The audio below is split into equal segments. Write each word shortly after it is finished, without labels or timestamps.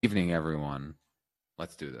Evening, everyone.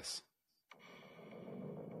 Let's do this.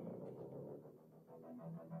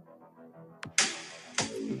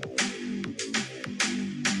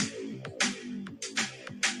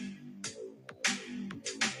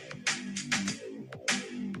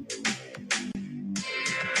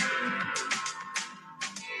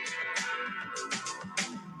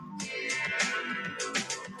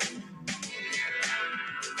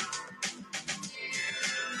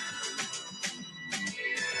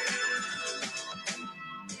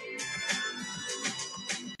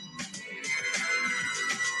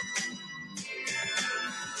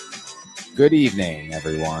 Good evening,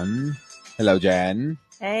 everyone. Hello, Jen.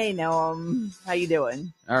 Hey, Noam. How you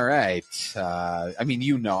doing? All right. I mean,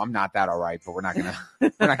 I'm not that all right, but we're not gonna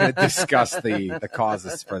discuss the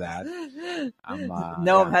causes for that.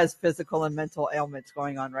 Noam has physical and mental ailments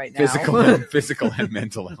going on right now. Physical and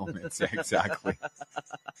mental ailments. Yeah, exactly.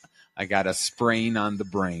 I got a sprain on the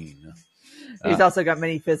brain. He's also got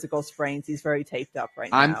many physical sprains. He's very taped up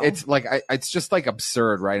right now. It's just like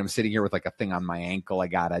absurd, right? I'm sitting here with like a thing on my ankle. I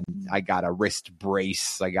got a wrist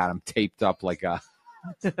brace. I got him taped up like an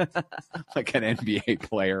NBA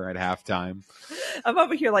player at halftime. I'm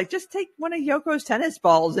over here like, just take one of Yoko's tennis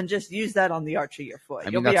balls and just use that on the arch of your foot.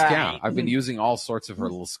 I mean, yeah. I've been using all sorts of her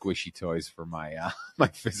little squishy toys for my my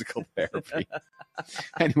physical therapy.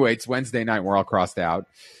 Anyway, it's Wednesday night. We're all crossed out.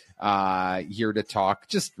 Here to talk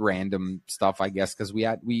just random stuff, I guess, because we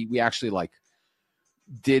actually like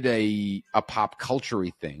did a pop culture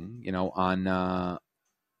thing, on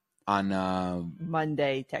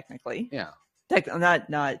Monday, technically. Yeah.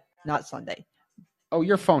 Not Sunday. Oh,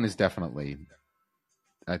 your phone is definitely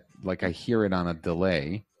like I hear it on a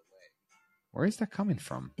delay. Where is that coming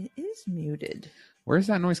from? It is muted. Where is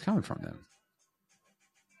that noise coming from then?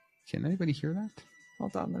 Can anybody hear that?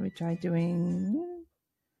 Hold on, let me try doing.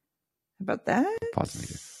 How about that? Pause the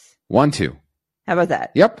meter. 1, 2. How about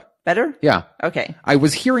that? Yep. Better? Yeah. Okay. I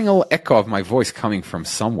was hearing a little echo of my voice coming from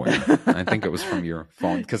somewhere. I think it was from your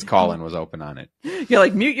phone because Colin was open on it. You're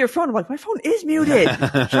like, mute your phone. I'm like, my phone is muted.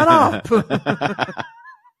 Shut up.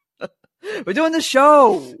 We're doing the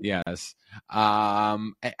show. Yes.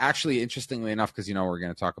 Actually, interestingly enough, because, we're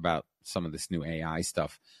going to talk about some of this new AI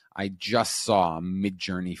stuff. I just saw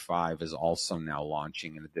Midjourney 5 is also now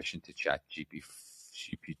launching in addition to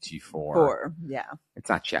GPT-4. Yeah. It's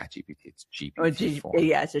not ChatGPT, it's GPT-4.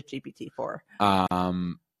 Yeah, it's a GPT-4.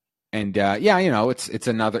 It's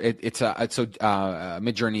another.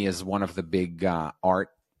 Midjourney is one of the big art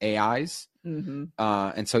AIs, and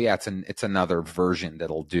so it's another version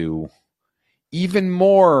that'll do even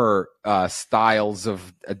more styles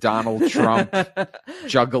of Donald Trump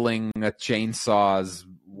juggling chainsaws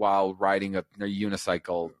while riding a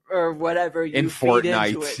unicycle or whatever you in feed Fortnite,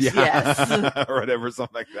 into it. Yeah. Yes, or whatever,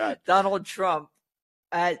 something like that. Donald Trump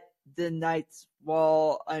at the Knight's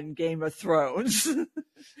Wall on Game of Thrones. Yeah.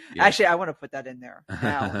 Actually, I want to put that in there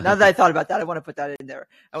now. Now that I thought about that, I want to put that in there.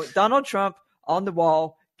 Donald Trump on the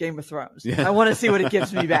wall, Game of Thrones. Yeah. I want to see what it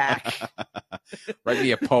gives me back. Write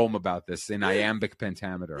me a poem about this in iambic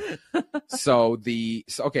pentameter. So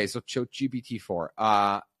GPT-4.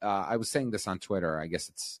 I was saying this on Twitter. I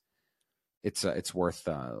guess it's worth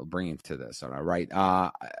bringing to this. All right.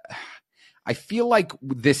 I feel like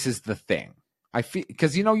this is the thing. I feel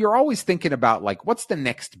because you're always thinking about like what's the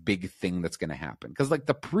next big thing that's going to happen, because like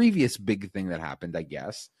the previous big thing that happened, I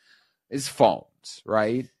guess, is phones,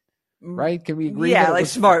 right? Right? Can we agree? Yeah, like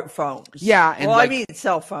smartphones. Yeah. And I mean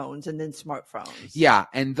cell phones and then smartphones. Yeah.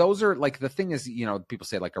 And those are like, the thing is, people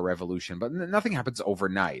say like a revolution, but nothing happens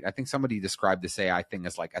overnight. I think somebody described this AI thing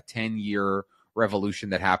as like a 10-year revolution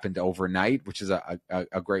that happened overnight, which is a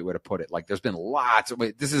great way to put it. Like there's been lots of,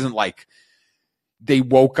 this isn't like they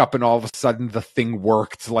woke up and all of a sudden the thing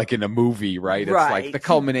worked like in a movie, right? It's like the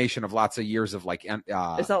culmination of lots of years of like.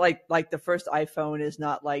 It's not like the first iPhone is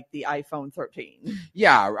not like the iPhone 13.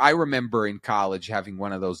 Yeah, I remember in college having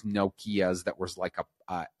one of those Nokias that was like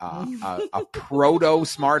a proto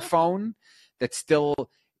smartphone that still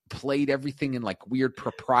played everything in like weird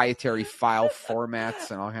proprietary file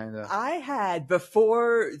formats and all kinds of. I had,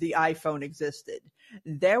 before the iPhone existed,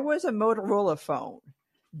 there was a Motorola phone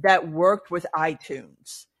that worked with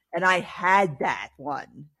iTunes, and I had that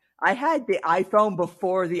one. I had the iPhone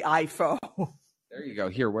before the iPhone. There you go.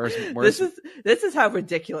 Here, where's this is how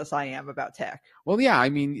ridiculous I am about tech. Well, yeah, I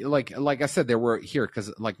mean, like I said, there were here because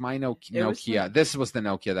like my Nokia, this was the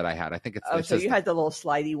Nokia that I had. I think it's. Oh, so you had the little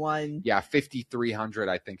slidey one. Yeah, 5300,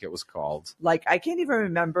 I think it was called. Like I can't even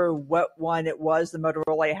remember what one it was. The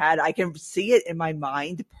Motorola I had. I can see it in my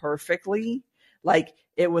mind perfectly. Like,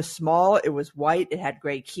 it was small, it was white, it had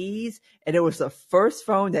gray keys, and it was the first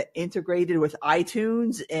phone that integrated with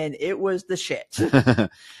iTunes, and it was the shit.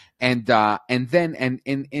 And then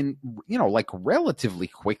in like relatively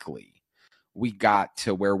quickly, we got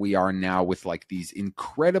to where we are now with like these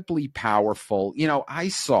incredibly powerful, I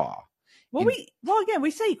saw. Well, again,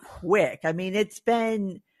 we say quick. I mean,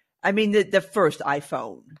 the first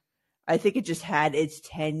iPhone, I think it just had its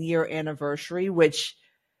 10-year anniversary, which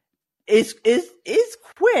is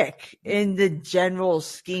quick in the general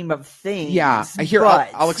scheme of things. Yeah, here's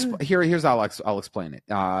how I'll explain it.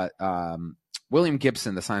 William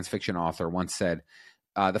Gibson, the science fiction author, once said,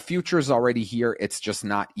 the future is already here. It's just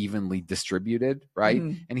not evenly distributed, right?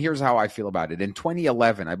 Mm-hmm. And here's how I feel about it. In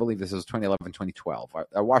 2011, I believe this was 2011, 2012,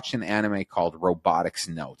 I watched an anime called Robotics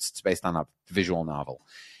Notes. It's based on a visual novel.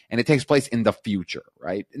 And it takes place in the future,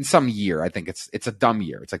 right? In some year. I think it's a dumb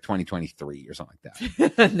year. It's like 2023 or something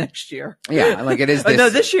like that. Next year. Yeah, like it is this. No,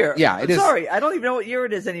 this year. Yeah, it is. Sorry, I don't even know what year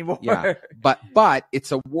it is anymore. Yeah, but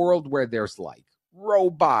it's a world where there's like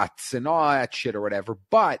robots and all that shit or whatever,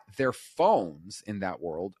 but their phones in that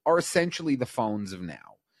world are essentially the phones of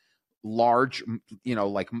now. Large,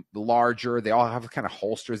 like larger. They all have kind of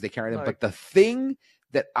holsters they carry them. Right. But the thing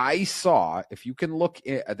that I saw, if you can look,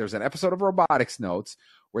 there's an episode of Robotics Notes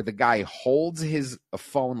where the guy holds his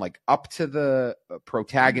phone like up to the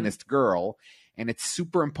protagonist girl, and it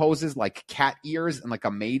superimposes like cat ears and like a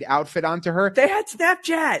maid outfit onto her. They had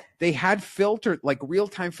Snapchat. They had filter, like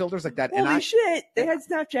real-time filters like that. Holy shit! They had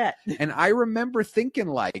Snapchat. And I remember thinking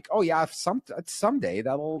like, oh yeah, someday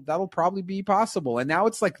that'll probably be possible. And now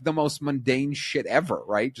it's like the most mundane shit ever,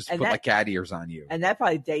 right? Just put like cat ears on you. And that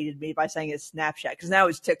probably dated me by saying it's Snapchat, because now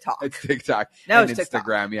it's TikTok. It's TikTok. Now and it's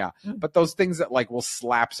Instagram, TikTok. yeah. But those things that like will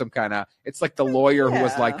slap some kind of, it's like the lawyer who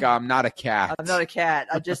was like, I'm not a cat. I'm not a cat.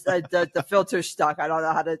 I just the filter's stuck. I don't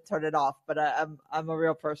know how to turn it off, but I'm a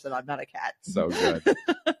real person. I'm not a cat. So good.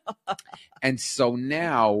 And so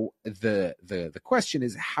now the question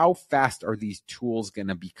is, how fast are these tools going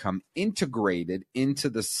to become integrated into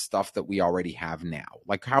the stuff that we already have now?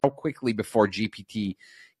 Like how quickly before GPT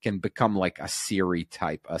can become like a Siri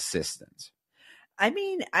type assistant? I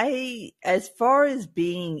mean, as far as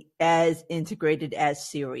being as integrated as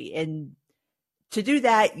Siri, and to do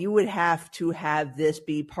that, you would have to have this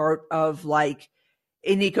be part of like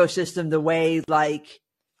an ecosystem the way like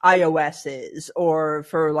iOS is, or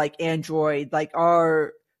for like Android, like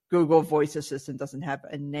our Google voice assistant doesn't have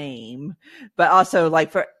a name, but also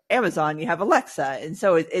like for Amazon, you have Alexa. And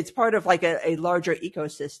so it's part of like a larger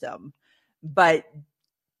ecosystem. But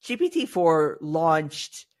GPT-4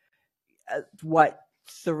 launched,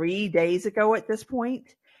 3 days ago at this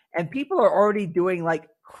point, and people are already doing like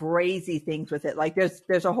crazy things with it. Like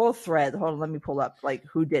there's a whole thread. Hold on, let me pull up like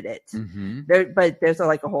who did it. Mm-hmm. But there's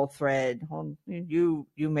like a whole thread. You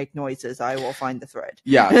make noises. I will find the thread.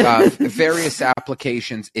 Yeah, various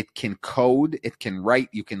applications. It can code. It can write.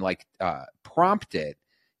 You can like prompt it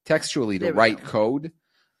textually to write code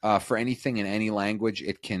for anything in any language.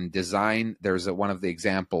 It can design. There's one of the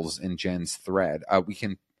examples in Jen's thread. We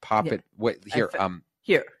can pop it. Wait, here.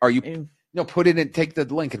 Here. Are you? No, put it in. Take the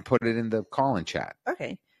link and put it in the call-in chat.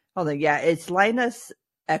 Okay. Hold on. Yeah, it's Linus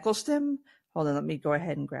Eccleston. Hold on. Let me go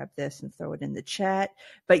ahead and grab this and throw it in the chat.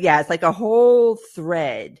 But yeah, it's like a whole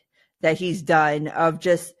thread that he's done of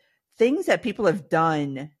just things that people have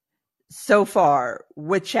done so far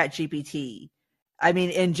with ChatGPT. I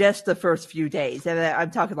mean, in just the first few days. And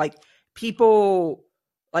I'm talking like people,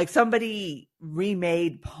 like somebody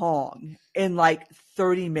remade Pong in like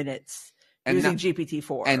 30 minutes. Using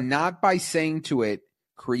GPT-4. And not by saying to it,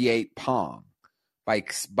 create Pong,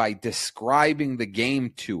 by describing the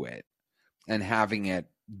game to it and having it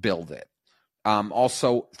build it.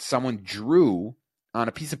 Also, someone drew on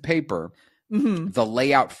a piece of paper the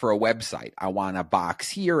layout for a website. I want a box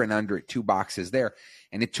here and under it 2 boxes there.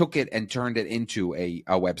 And it took it and turned it into a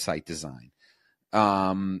website design.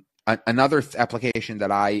 Another application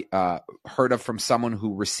that I heard of from someone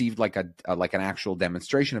who received like an actual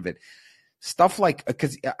demonstration of it. Stuff like,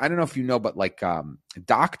 because I don't know if you know, but like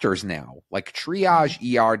doctors now, like triage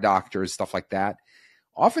ER doctors, stuff like that,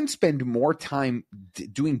 often spend more time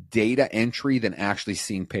doing data entry than actually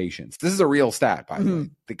seeing patients. This is a real stat, by the way.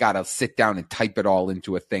 They got to sit down and type it all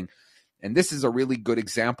into a thing. And this is a really good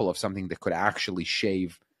example of something that could actually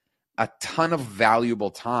shave a ton of valuable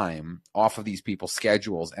time off of these people's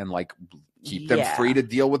schedules and like keep them free to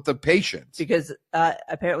deal with the patients. Because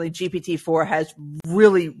apparently GPT-4 has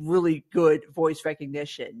really, really good voice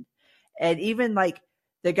recognition. And even like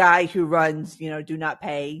the guy who runs, Do Not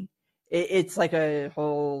Pay, it's like a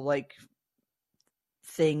whole like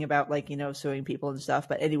thing about like, suing people and stuff.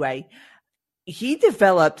 But anyway, he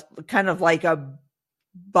developed kind of like a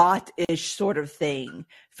bot-ish sort of thing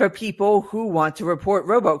for people who want to report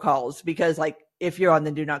robocalls, because like if you're on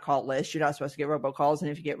the do not call list, you're not supposed to get robocalls, and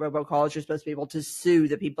if you get robocalls, you're supposed to be able to sue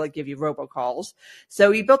the people that give you robocalls.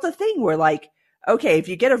 So he built a thing where like, okay, if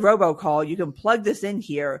you get a robocall, you can plug this in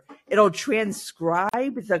here, it'll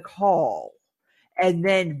transcribe the call and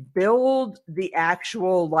then build the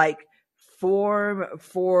actual like form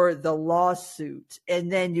for the lawsuit,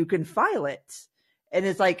 and then you can file it. And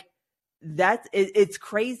it's like, it's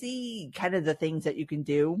crazy kind of the things that you can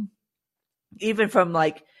do, even from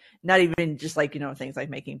like, not even just like, things like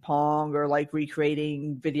making Pong or like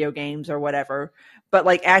recreating video games or whatever, but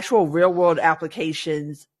like actual real world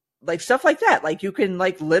applications, like stuff like that. Like you can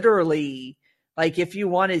like literally, like if you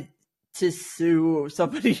wanted to sue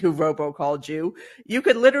somebody who robocalled you, you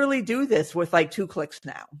could literally do this with like 2 clicks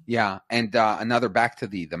now. Yeah. And another, back to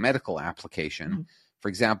the medical application. Mm-hmm. For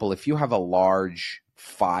example, if you have a large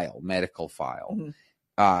medical file, mm-hmm.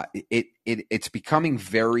 It's becoming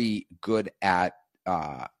very good at,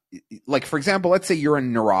 like, for example, let's say you're a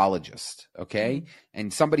neurologist, okay? Mm-hmm.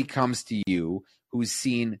 And somebody comes to you who's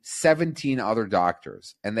seen 17 other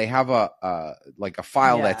doctors, and they have a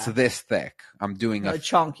file that's this thick. I'm doing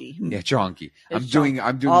chunky. Yeah, chunky. I'm doing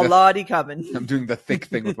coming. I'm doing the thick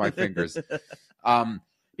thing with my fingers.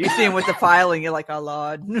 You see him with the file, and you're like, oh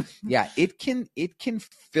Lord. Yeah, it can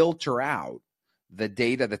filter out the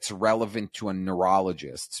data that's relevant to a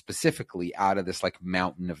neurologist specifically out of this like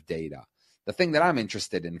mountain of data. The thing that I'm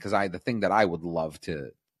interested in, the thing that I would love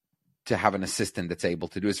to have an assistant that's able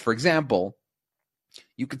to do is, for example,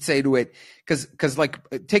 you could say to it, because like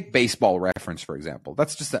take Baseball Reference, for example.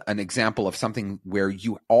 That's just an example of something where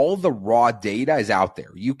all the raw data is out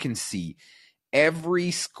there. You can see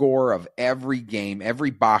every score of every game,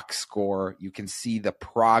 every box score. You can see the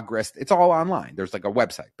progress. It's all online. There's like a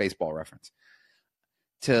website, Baseball Reference.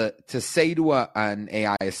 To say to an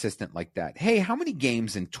AI assistant like that, hey, how many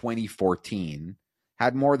games in 2014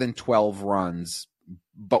 had more than 12 runs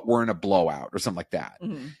but were in a blowout or something like that,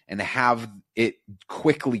 mm-hmm. and have it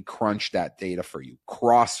quickly crunch that data for you,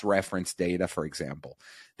 cross-reference data, for example.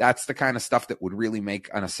 That's the kind of stuff that would really make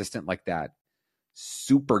an assistant like that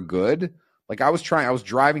super good. Like I was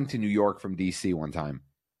driving to New York from DC one time,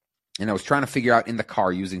 and I was trying to figure out in the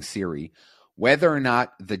car using Siri whether or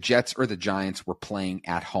not the Jets or the Giants were playing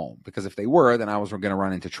at home. Because if they were, then I was going to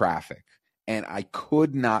run into traffic. And I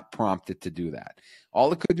could not prompt it to do that.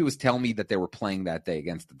 All it could do was tell me that they were playing that day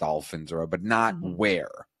against the Dolphins, but not mm-hmm.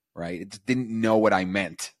 where, right? It didn't know what I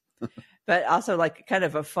meant. But also like kind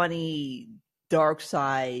of a funny dark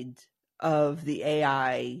side of the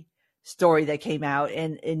AI story that came out.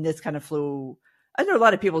 And this kind of flew under a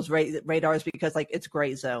lot of people's radars because like it's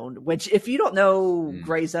gray zone, which if you don't know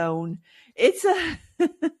gray zone, it's a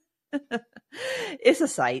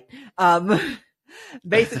site.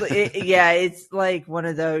 Basically, it's like one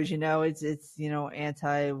of those, it's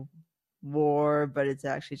anti-war, but it's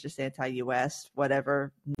actually just anti-US,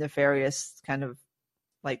 whatever, nefarious kind of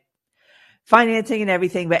like financing and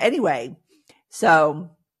everything. But anyway, so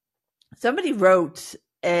somebody wrote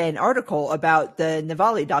an article about the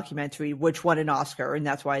Navalny documentary, which won an Oscar, and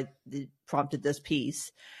that's why it prompted this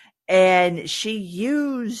piece. And she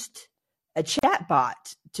used a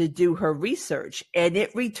chatbot to do her research, and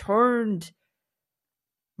it returned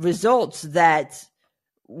results that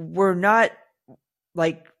were not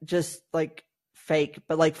like just like fake,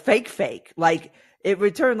 but like fake. Like it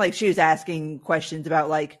returned, like she was asking questions about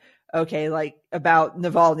like, okay, like about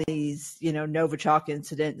Navalny's, Novichok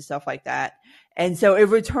incident and stuff like that. And so it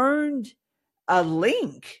returned a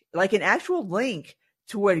link, like an actual link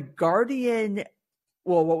to a Guardian,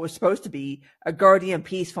 well, what was supposed to be a Guardian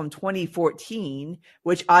piece from 2014,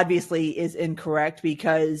 which obviously is incorrect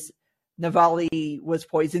because Navalny was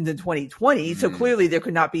poisoned in 2020. So clearly there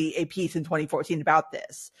could not be a piece in 2014 about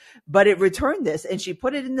this, but it returned this and she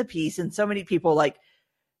put it in the piece. And so many people like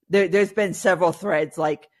there's been several threads,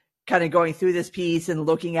 like kind of going through this piece and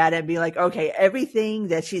looking at it and being like, okay, everything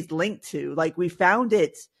that she's linked to, like we found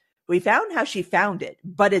how she found it,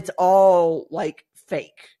 but it's all like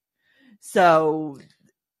fake. So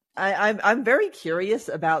I'm very curious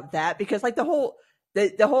about that because like the whole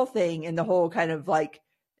thing and the whole kind of like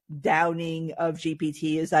downing of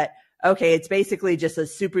GPT is that, okay, it's basically just a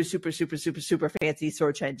super fancy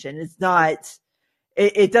search engine. It's not,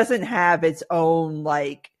 it doesn't have its own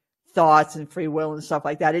like thoughts and free will and stuff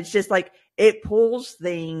like that. It's just like, it pulls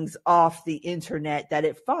things off the internet that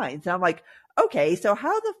it finds. And I'm like, okay, so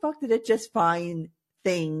how the fuck did it just find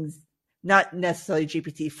things, not necessarily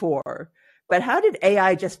GPT-4, but how did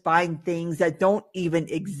AI just find things that don't even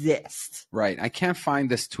exist? Right. I can't find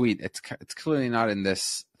this tweet. It's clearly not in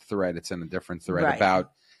this thread. It's in a different thread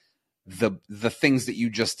about the things that you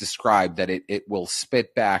just described, that it will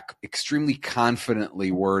spit back extremely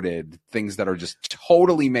confidently worded things that are just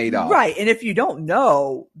totally made up. Right. And if you don't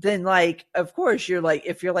know, then like, of course you're like,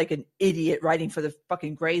 if you're like an idiot writing for the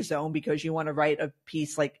fucking Gray Zone because you want to write a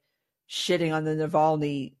piece like shitting on the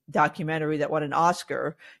Navalny documentary that won an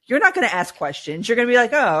Oscar, you're not going to ask questions. You're going to be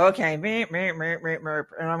like, oh, okay. And I'm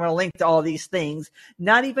going to link to all these things,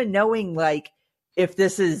 not even knowing like, if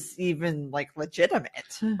this is even like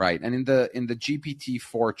legitimate. Right. And in the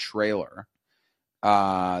GPT-4 trailer,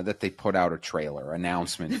 that they put out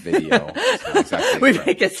announcement video. Exactly we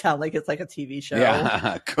make it sound like it's like a TV show.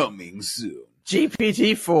 Yeah, coming soon.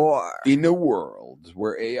 GPT-4. In a world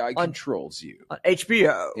where AI controls you. On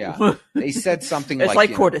HBO. Yeah. They said something it's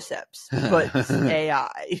like cordyceps, but it's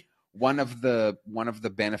AI. One of the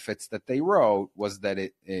benefits that they wrote was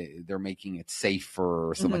that they're making it safer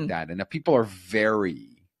or something like that. And people are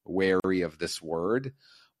very wary of this word.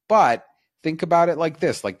 But think about it like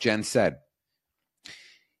this, like Jen said.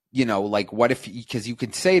 You know, like what if, because you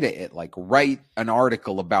could say to it, like, write an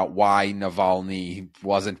article about why Navalny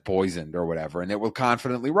wasn't poisoned or whatever, and it will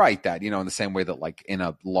confidently write that, in the same way that like in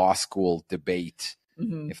a law school debate,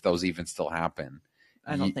 if those even still happen.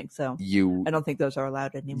 I don't think so. I don't think those are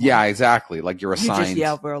allowed anymore. Yeah, exactly. Like you're assigned. You just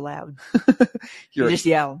yell, we're allowed. you just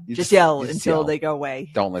yell. Just yell until they go away.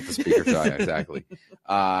 Don't let the speaker try. Exactly.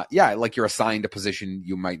 Yeah, like you're assigned a position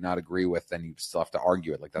you might not agree with, and you still have to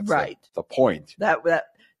argue it. Like that's right. The point.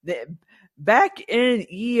 Back in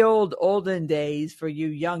olden days, for you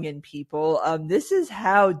youngin' people, this is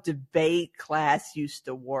how debate class used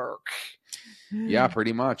to work. Yeah,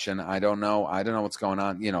 pretty much. And I don't know what's going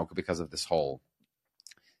on, because of this whole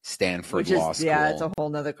Stanford law school. Yeah, it's a whole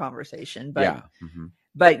nother conversation. But yeah.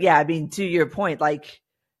 But yeah, I mean, to your point, like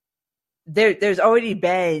there's already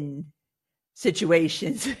been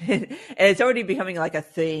situations and it's already becoming like a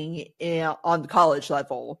thing on the college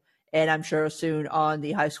level, and I'm sure soon on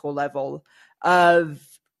the high school level, of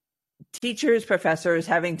teachers, professors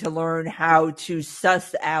having to learn how to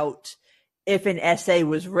suss out if an essay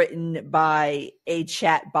was written by a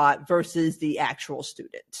chatbot versus the actual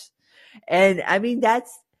student. And I mean, that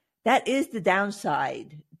is the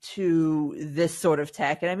downside to this sort of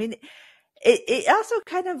tech. And I mean, it also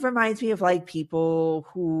kind of reminds me of like people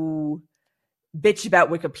who bitch about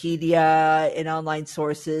Wikipedia and online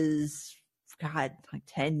sources, God, like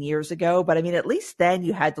 10 years ago. But I mean, at least then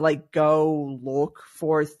you had to like go look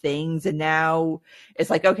for things. And now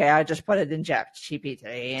it's like, okay, I just put it in ChatGPT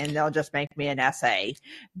and they'll just make me an essay.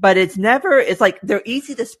 But it's like they're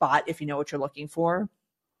easy to spot if you know what you're looking for.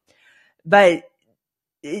 But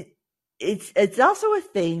it's also a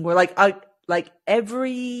thing where like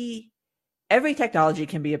every technology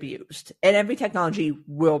can be abused, and every technology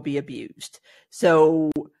will be abused.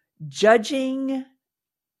 So judging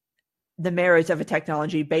the merits of a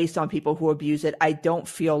technology based on people who abuse it, I don't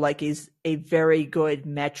feel like is a very good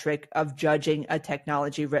metric of judging a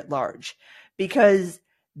technology writ large, because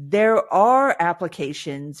there are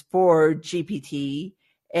applications for GPT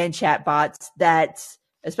and chatbots that,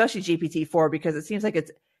 especially GPT-4, because it seems like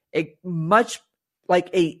it's a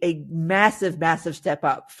massive step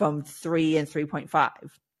up from 3 and 3.5.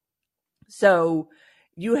 So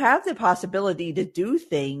you have the possibility to do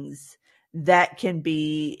things that can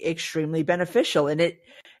be extremely beneficial. And it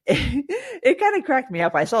kind of cracked me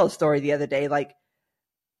up. I saw a story the other day, like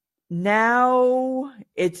now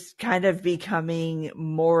it's kind of becoming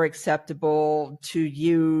more acceptable to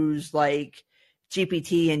use like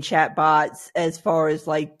GPT and chatbots as far as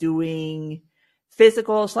like doing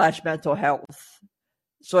physical / mental health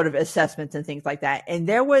sort of assessments and things like that. And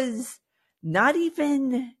there was not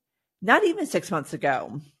even 6 months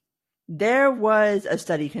ago, there was a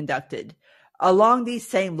study conducted along these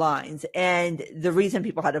same lines. And the reason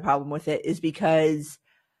people had a problem with it is because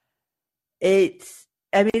it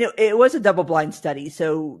was a double-blind study.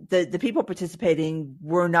 So the people participating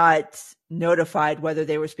were not notified whether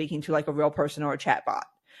they were speaking to like a real person or a chatbot.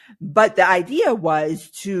 But the idea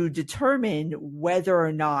was to determine whether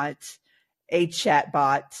or not a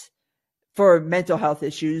chatbot for mental health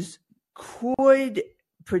issues could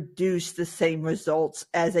produce the same results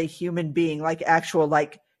as a human being, like actual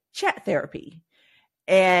like chat therapy.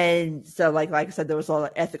 And so like I said, there was a lot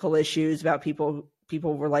of ethical issues about people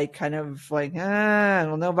were like kind of like, I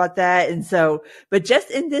don't know about that. And so, but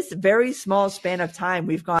just in this very small span of time,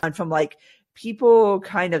 we've gone from like people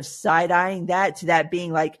kind of side-eyeing that to that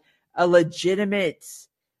being like a legitimate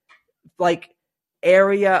like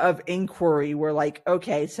area of inquiry where like,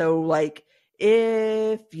 okay, so like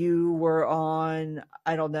if you were on,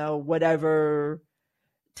 I don't know, whatever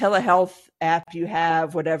telehealth app you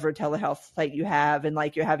have, whatever telehealth site you have, and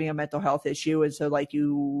like you're having a mental health issue, and so like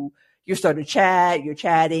you start a chat, you're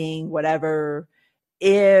chatting, whatever.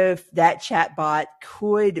 If that chatbot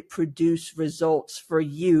could produce results for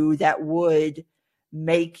you that would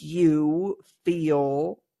make you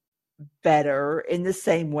feel better in the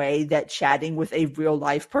same way that chatting with a real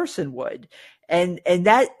life person would. And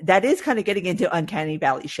that is kind of getting into uncanny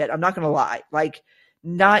valley shit. I'm not going to lie. Like,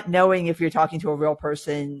 not knowing if you're talking to a real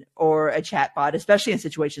person or a chatbot, especially in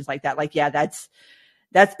situations like that. Like, yeah, that's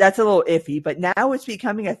a little iffy, but now it's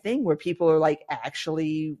becoming a thing where people are like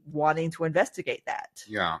actually wanting to investigate that.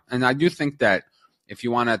 Yeah. And I do think that if you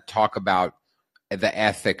want to talk about the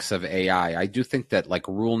ethics of AI, I do think that like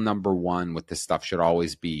rule number one with this stuff should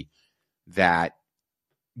always be that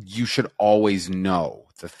you should always know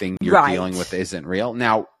the thing you're dealing with isn't real.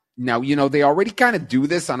 Now, you know, they already kind of do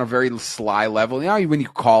this on a very sly level. You know, when you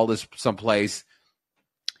call this someplace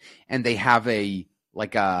and they have a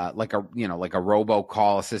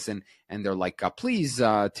robocall assistant, and they're like, please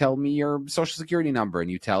tell me your social security number,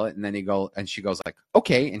 and you tell it, and then she goes like,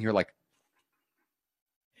 okay, and you're like,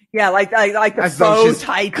 yeah, like the faux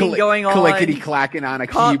typing going on, clickety clacking on a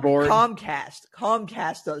keyboard.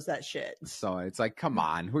 Comcast does that shit. So it's like, come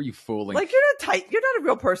on, who are you fooling? Like, you're not a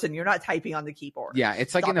real person. You're not typing on the keyboard. Yeah,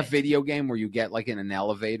 it's like a video game where you get like in an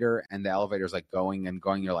elevator, and the elevator's like going and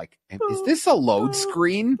going. You're like, is this a load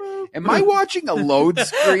screen? Am I watching a load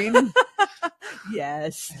screen?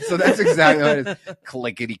 Yes. So that's exactly what it is.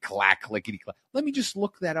 Clickety clack, clickety clack. Let me just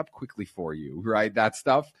look that up quickly for you, right? That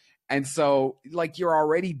stuff. And so, like, you're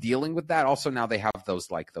already dealing with that. Also, now they have those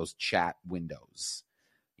chat windows.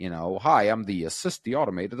 You know, hi, I'm the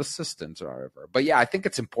automated assistant or whatever. But yeah, I think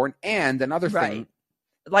it's important. And another thing,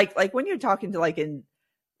 like when you're talking to like in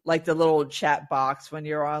like the little chat box when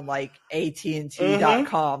you're on like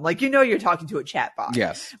AT&T.com, like, you know, you're talking to a chat box.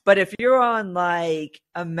 Yes. But if you're on like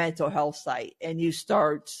a mental health site and you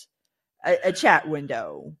start a chat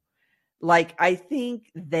window, like, I think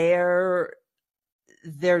there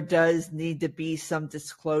does need to be some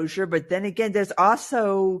disclosure, but then again, there's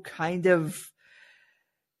also kind of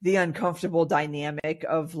the uncomfortable dynamic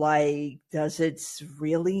of like, does it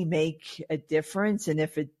really make a difference? And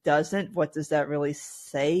if it doesn't, what does that really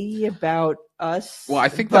say about us? Well, I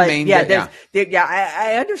think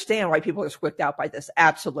I understand why people are squicked out by this.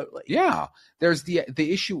 Absolutely. Yeah. There's the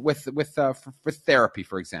issue with therapy,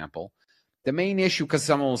 for example. The main issue, because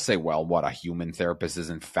someone will say, well, what, a human therapist is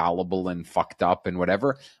infallible and fucked up and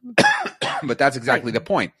whatever. But that's exactly the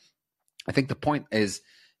point. I think the point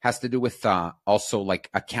has to do with also like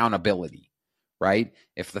accountability, right?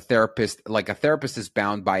 If the therapist, like a therapist is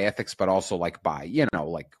bound by ethics, but also like by, you know,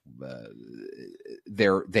 like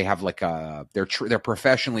they have like they're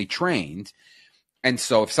professionally trained. And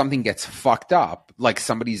so if something gets fucked up, like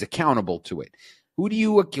somebody's accountable to it. What do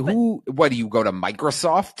you go to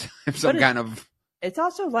Microsoft? It's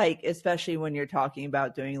also like, especially when you're talking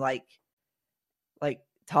about doing like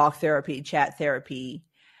talk therapy, chat therapy,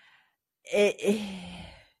 it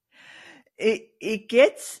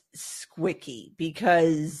gets squicky,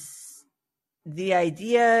 because the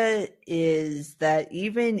idea is that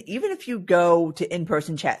even if you go to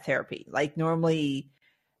in-person chat therapy, like normally,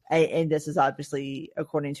 and this is obviously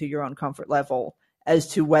according to your own comfort level, as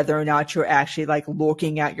to whether or not you're actually like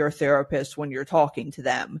looking at your therapist when you're talking to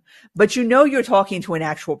them. But you know you're talking to an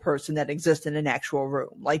actual person that exists in an actual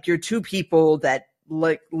room. Like, you're two people that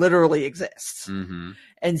like literally exist. Mm-hmm.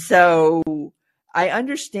 And so I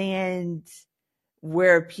understand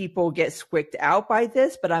where people get squicked out by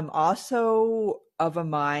this, but I'm also of a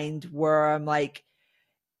mind where I'm like,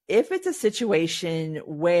 if it's a situation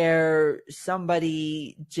where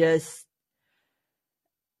somebody just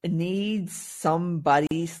needs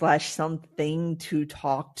somebody / something to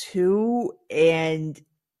talk to, and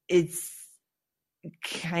it's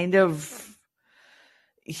kind of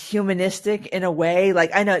humanistic in a way, like,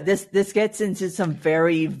 I know this gets into some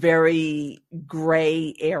very, very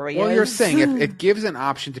gray areas. Well, you're saying it gives an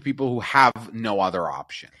option to people who have no other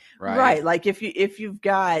option, right? Right. Like, if you've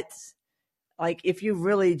got, like, if you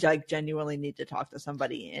really like genuinely need to talk to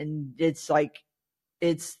somebody, and it's like,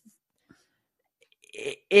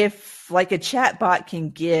 if like a chatbot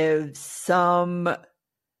can give some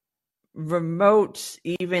remote,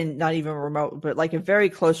 even not even remote, but like a very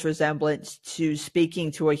close resemblance to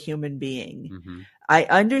speaking to a human being, mm-hmm. I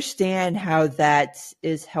understand how that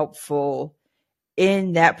is helpful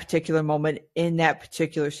in that particular moment, in that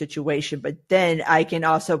particular situation. But then I can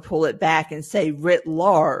also pull it back and say, writ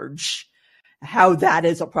large, how that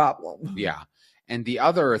is a problem. Yeah. And the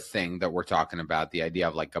other thing that we're talking about, the idea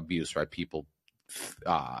of like abuse, right? People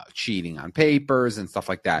cheating on papers and stuff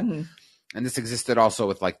like that. Mm-hmm. And this existed also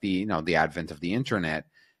with like the advent of the internet.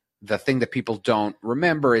 The thing that people don't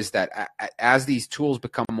remember is that as these tools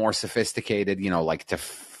become more sophisticated, like to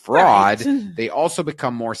fraud, right, they also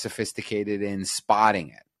become more sophisticated in spotting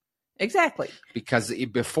it. Exactly. Because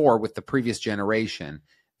before, with the previous generation,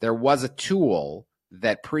 there was a tool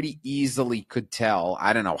that pretty easily could tell,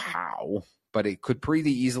 I don't know how, but it could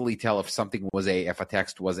pretty easily tell if something was if a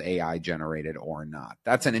text was AI generated or not.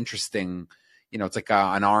 That's an interesting, it's like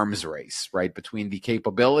an arms race, right? Between the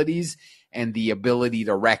capabilities and the ability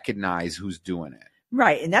to recognize who's doing it.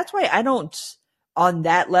 Right. And that's why on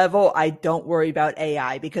that level, I don't worry about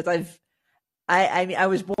AI, because I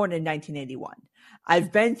was born in 1981.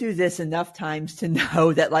 I've been through this enough times to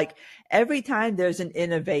know that like every time there's an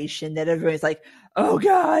innovation that everybody's like, oh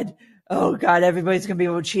God, everybody's going to be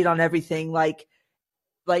able to cheat on everything. Like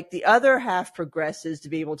the other half progresses to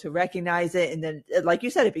be able to recognize it. And then, like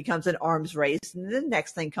you said, it becomes an arms race, and then the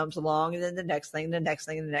next thing comes along, and then the next thing, the next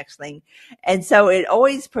thing, and the next thing. And so it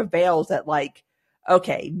always prevails that like,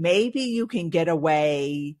 okay, maybe you can get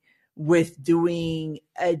away with doing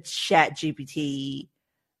a chat GPT,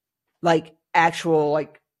 like actual,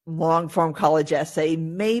 like long form college essay,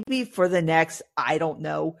 maybe for the next, I don't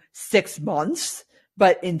know, 6 months,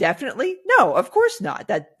 but indefinitely? No, of course not.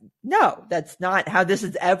 That's not how this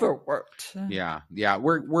has ever worked. Yeah.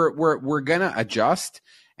 We're gonna adjust,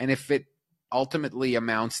 and if it ultimately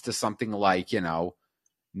amounts to something like,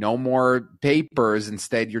 no more papers,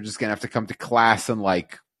 instead you're just gonna have to come to class and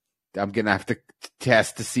like, I'm gonna have to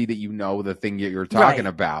test to see that the thing that you're talking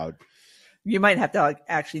about. You might have to like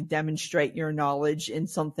actually demonstrate your knowledge in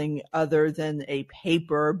something other than a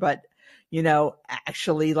paper, but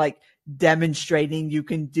actually like demonstrating you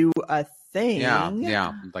can do a thing.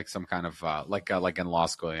 Yeah, like some kind of like in law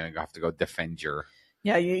school, you have to go defend your.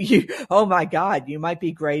 Yeah, you. Oh my God, you might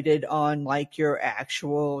be graded on like your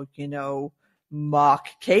actual, mock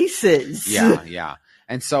cases. Yeah.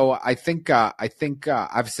 And so I think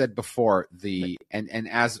I've said before and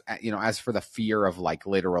as for the fear of like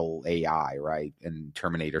literal AI, right, and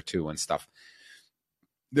Terminator 2 and stuff,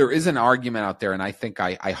 there is an argument out there, and I think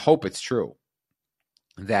I hope it's true,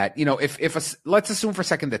 that if let's assume for a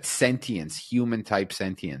second that sentience, human type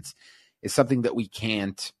sentience, is something that we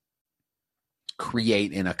can't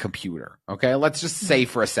create in a computer. Okay, let's just say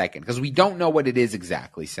for a second, because we don't know what it is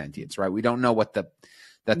exactly, sentience, right? We don't know what the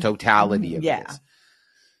totality of it is.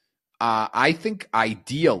 I think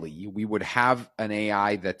ideally we would have an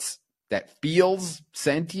AI that feels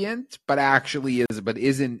sentient, but actually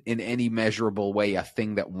isn't in any measurable way a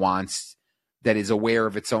thing that is aware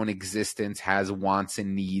of its own existence, has wants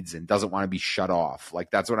and needs, and doesn't want to be shut off. Like,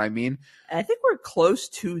 that's what I mean. I think we're close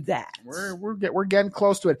to that. We're getting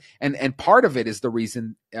close to it, and part of it is the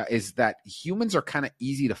reason is that humans are kind of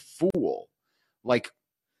easy to fool. Like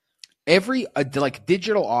like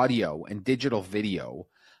digital audio and digital video,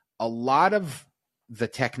 a lot of the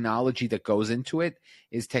technology that goes into it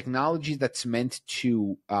is technology that's meant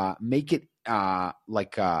to make it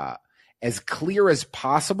as clear as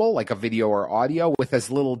possible, like a video or audio, with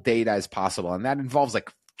as little data as possible. And that involves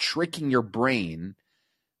like tricking your brain,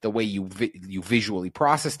 the way you visually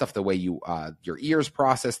process stuff, the way your ears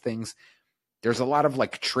process things. There's a lot of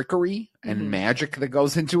like trickery and magic that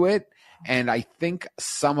goes into it. And I think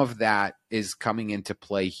some of that is coming into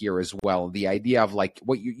play here as well. The idea of like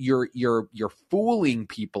what you're fooling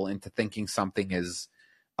people into thinking something is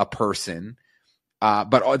a person,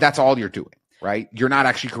 but that's all you're doing, right? You're not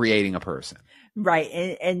actually creating a person, right?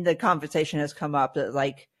 And the conversation has come up that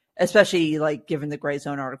like, especially like given the Gray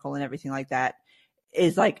Zone article and everything like that,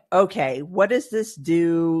 is like, okay, what does this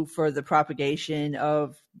do for the propagation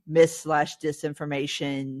of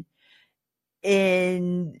mis/disinformation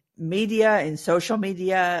in media and social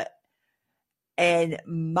media? And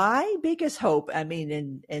my biggest hope, I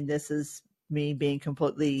mean, and this is me being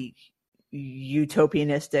completely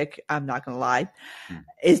utopianistic, I'm not going to lie,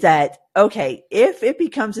 is that, okay, if it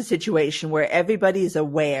becomes a situation where everybody is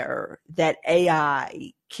aware that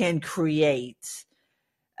AI can create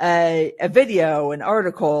a video, an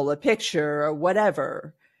article, a picture, or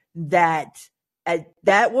whatever, that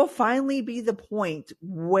will finally be the point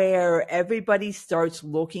where everybody starts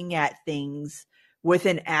looking at things with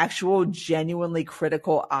an actual genuinely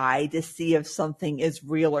critical eye to see if something is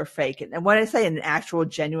real or fake. And when I say an actual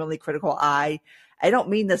genuinely critical eye, I don't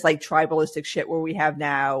mean this like tribalistic shit where we have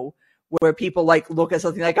now, where people like look at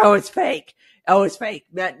something like, oh, it's fake. Oh, it's fake.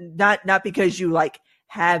 Not because you like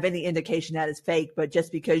have any indication that it's fake, but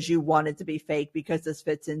just because you want it to be fake because this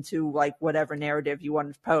fits into like whatever narrative you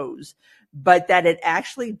want to pose, but that it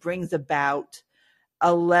actually brings about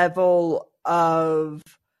a level of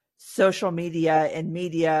social media and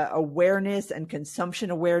media awareness and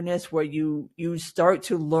consumption awareness where you start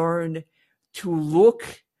to learn to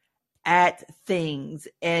look at things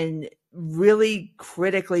and really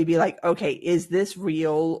critically be like, okay, is this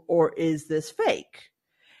real or is this fake?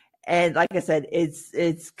 And like I said,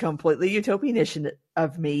 it's completely utopian-ish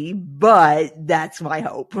of me, but that's my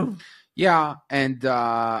hope. Yeah,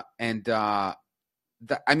 I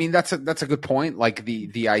mean that's a good point. Like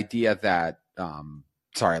the idea that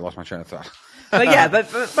sorry, I lost my train of thought. But yeah,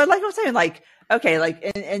 but like I was saying, like, okay,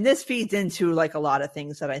 like, and this feeds into like a lot of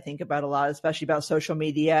things that I think about a lot, especially about social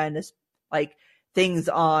media and this, like, things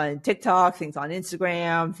on TikTok, things on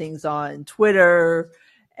Instagram, things on Twitter,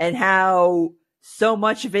 and how so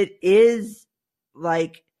much of it is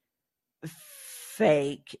like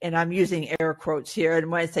fake. And I'm using air quotes here. And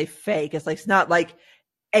when I say fake, it's like, it's not like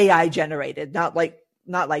AI generated, not like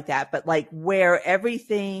that, but like where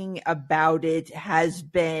everything about it has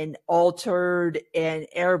been altered and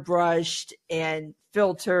airbrushed and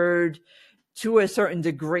filtered to a certain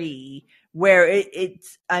degree where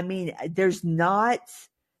it's, I mean, there's not,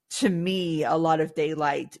 to me, a lot of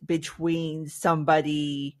daylight between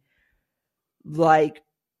somebody like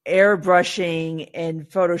airbrushing and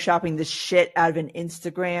photoshopping the shit out of an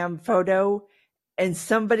Instagram photo and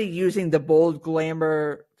somebody using the bold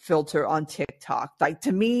glamour filter on TikTok. Like,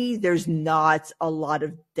 to me, there's not a lot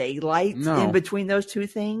of daylight in between those two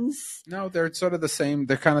things. No, they're sort of the same.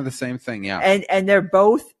 They're kind of the same thing. Yeah. And they're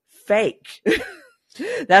both fake.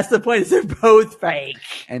 That's the point, is they're both fake.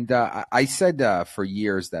 And I said for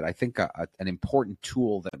years that I think an important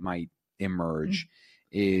tool that might emerge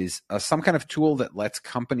is some kind of tool that lets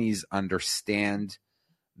companies understand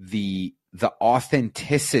the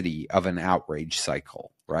authenticity of an outrage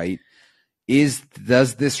cycle, right?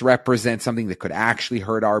 Does this represent something that could actually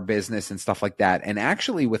hurt our business and stuff like that? And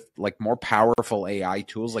actually with like more powerful AI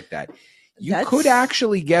tools like that, you could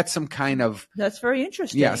actually get some kind of... That's very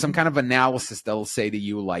interesting. Yeah, some kind of analysis that'll say to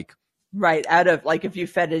you like... Right, out of, like, if you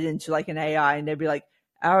fed it into like an AI and they'd be like,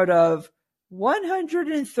 out of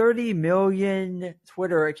 130 million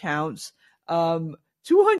Twitter accounts,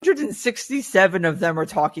 267 of them are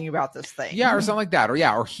talking about this thing. Yeah, or something like that. Or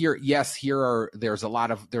there's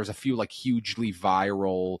a few like hugely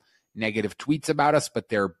viral negative tweets about us, but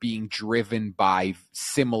they're being driven by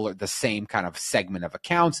the same kind of segment of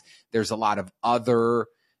accounts. There's a lot of other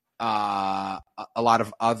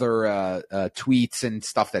tweets and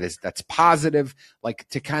stuff that's positive, like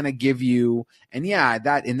to kind of give you, and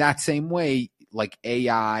that in that same way, like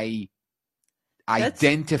AI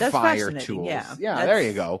identifier tools. Yeah, there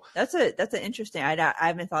you go. That's an interesting. I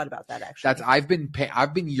haven't thought about that actually. I've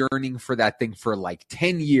been yearning for that thing for like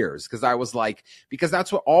 10 years because I was like, because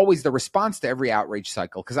that's what always the response to every outrage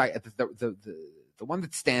cycle. Because the one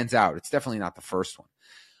that stands out, it's definitely not the first one,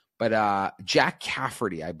 but Jack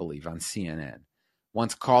Cafferty, I believe, on CNN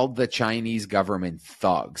once called the Chinese government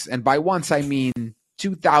thugs, and by once I mean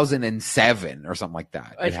 2007 or something like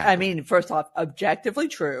that. I mean, first off, objectively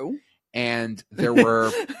true. And there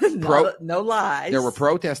were no lies. There were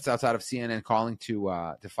protests outside of CNN calling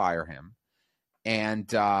to fire him, and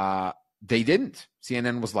they didn't.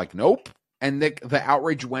 CNN was like, nope, and the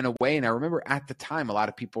outrage went away. And I remember at the time, a lot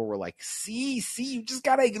of people were like, "See, you just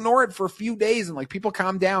gotta ignore it for a few days," and like people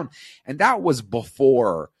calmed down. And that was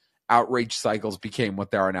before outrage cycles became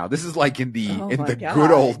what they are now. This is like in the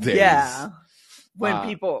good old days. Yeah, when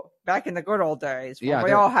people. Back in the good old days, when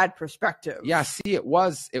we all had perspective. Yeah, see, it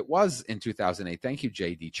was in 2008. Thank you,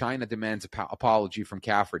 JD. China demands apology from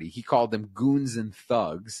Cafferty. He called them goons and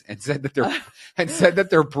thugs and said that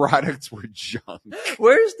their products were junk.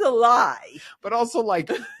 Where's the lie? But also,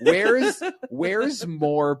 like, where's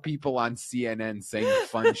more people on CNN saying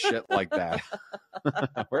fun shit like that?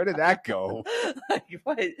 Where did that go?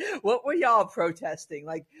 Like, what were y'all protesting?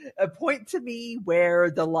 Like, point to me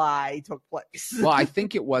where the lie took place. Well, I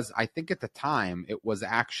think at the time it was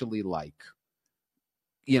actually like,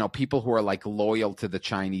 people who are like loyal to the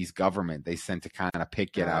Chinese government, they sent to kind of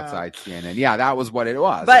picket outside CNN. Yeah, that was what it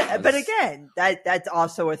was. But again, that's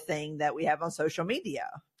also a thing that we have on social media.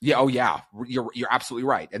 Yeah, oh yeah, you're absolutely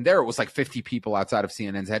right. And there it was like 50 people outside of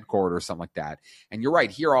CNN's headquarters or something like that. And you're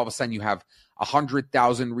right, here all of a sudden you have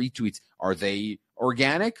 100,000 retweets. Are they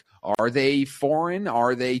organic? Are they foreign?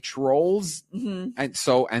 Are they trolls? Mm-hmm. And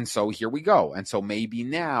so here we go. And so maybe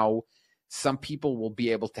now some people will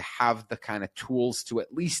be able to have the kind of tools to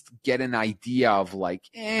at least get an idea of like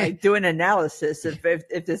do an analysis if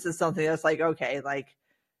this is something that's like, okay, like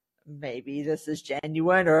maybe this is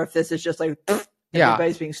genuine, or if this is just like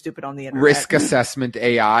everybody's being stupid on the internet. Risk assessment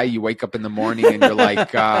AI. You wake up in the morning and you're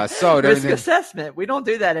like, risk assessment. We don't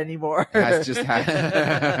do that anymore. Has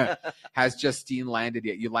Justine landed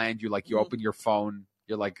yet? You open your phone.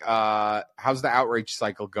 You're like, how's the outrage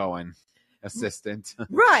cycle going? Assistant,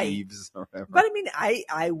 right? Jeeves or whatever. But I mean,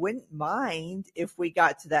 I wouldn't mind if we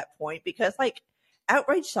got to that point, because like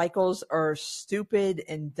outrage cycles are stupid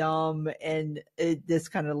and dumb, and this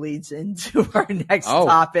kind of leads into our next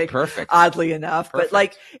topic. Perfect. Oddly enough, but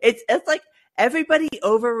like it's like everybody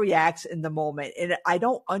overreacts in the moment, and I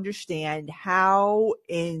don't understand how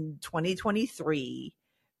in 2023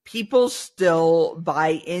 people still buy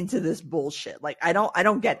into this bullshit. Like I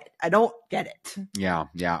don't get it. I don't get it. Yeah.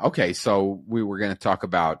 Okay, so we were going to talk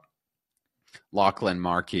about Lachlan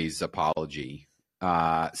Markey's apology.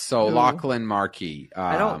 Lachlan Markey.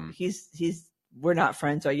 We're not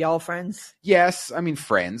friends. Are y'all friends? Yes, I mean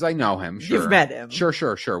friends. I know him. Sure. You've met him.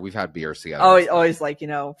 Sure. We've had beers together. Always like,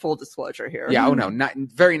 full disclosure here. Yeah. Oh no, not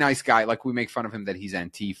very nice guy. Like we make fun of him that he's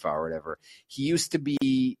Antifa or whatever. He used to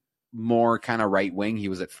be more kind of right wing. He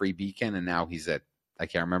was at Free Beacon, and now he's at, I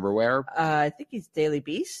can't remember where. I think he's Daily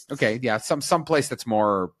Beast. Okay, yeah, some place that's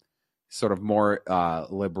more sort of more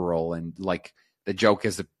liberal, and like the joke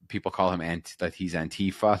is that people call him that he's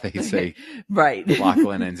Antifa. They say right.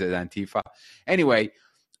 Lachlan is Antifa. Anyway,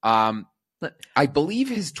 I believe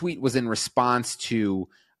his tweet was in response to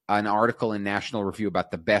an article in National Review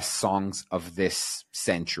about the best songs of this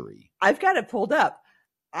century. I've got it pulled up.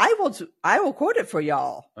 I will quote it for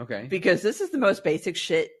y'all. Okay. Because this is the most basic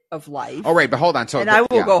shit of life. Oh, right, but hold on. So, I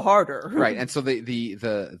will go harder. Right, and so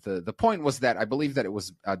the point was that I believe that it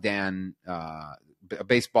was Dan,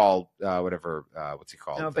 baseball, whatever, what's he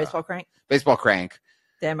called? No, Baseball Crank. Baseball Crank.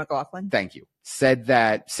 Dan McLaughlin. Thank you. Said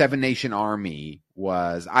that Seven Nation Army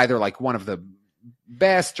was either like one of the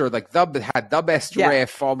best or like had the best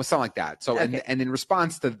riff, almost something like that. So, okay. and in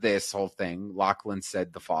response to this whole thing, Lachlan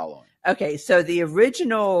said the following. Okay, so the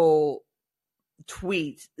original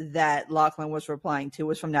tweet that Lachlan was replying to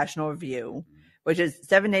was from National Review, which is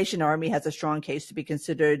Seven Nation Army has a strong case to be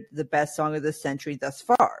considered the best song of the century thus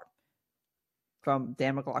far, from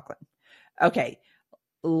Dan McLaughlin. Okay,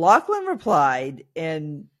 Lachlan replied,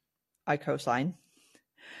 and I co-sign,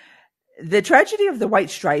 the tragedy of the White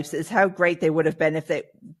Stripes is how great they would have been if they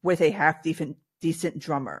with a half decent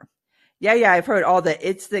drummer. Yeah, I've heard all the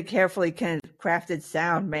it's the carefully crafted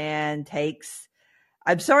sound, man, takes.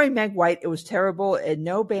 I'm sorry, Meg White, it was terrible, and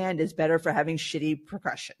no band is better for having shitty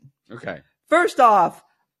percussion. Okay. First off,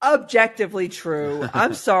 objectively true.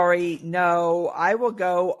 I'm sorry. No, I will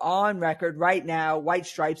go on record right now. White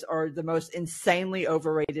Stripes are the most insanely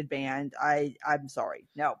overrated band. I'm sorry.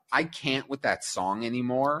 No. I can't with that song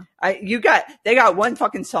anymore. They got one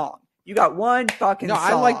fucking song. You got one fucking song.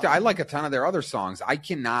 I like a ton of their other songs. I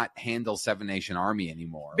cannot handle Seven Nation Army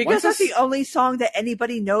anymore. Because that's the only song that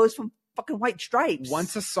anybody knows from fucking White Stripes.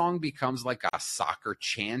 Once a song becomes like a soccer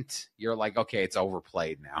chant, you're like, okay, it's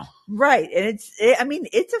overplayed now. Right. And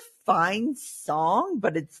it's a fine song,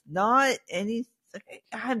 but it's not any.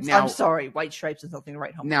 I'm sorry. White Stripes is nothing to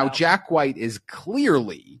write home now, about. Jack White is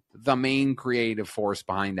clearly the main creative force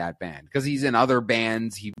behind that band because he's in other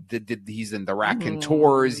bands. He's in the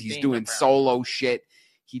Raconteurs. He's doing solo shit.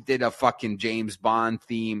 He did a fucking James Bond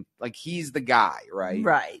theme. Like, he's the guy, right?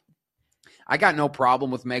 Right. I got no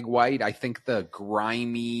problem with Meg White. I think the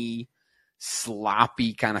grimy,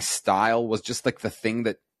 sloppy kind of style was just like the thing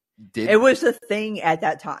that did. It was the thing at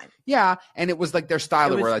that time. Yeah, and it was like their style.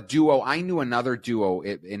 They were a duo. I knew another duo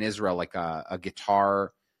in Israel, like a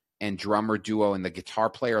guitar and drummer duo, and the guitar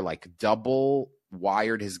player like double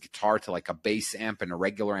wired his guitar to like a bass amp and a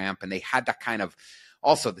regular amp, and they had that kind of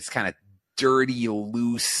also this kind of dirty,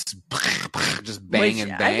 loose, just bang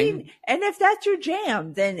and bang. I mean, and if that's your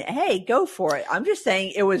jam, then hey, go for it. I'm just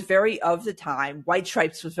saying it was very of the time. White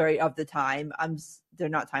Stripes was very of the time. They're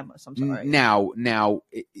not timeless. I'm sorry. Now,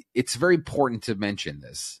 it's very important to mention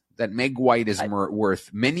this, that Meg White is worth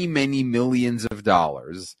many, many millions of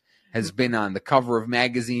dollars, has been on the cover of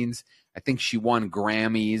magazines. I think she won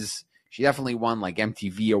Grammys. She definitely won like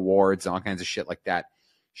MTV awards and all kinds of shit like that.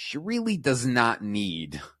 She really does not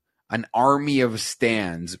need an army of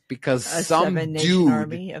stans because some dude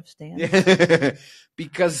army of stans.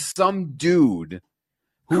 Because some dude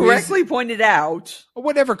correctly pointed out,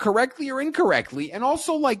 whatever, correctly or incorrectly, and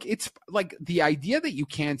also like it's like the idea that you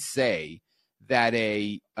can't say that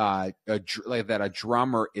a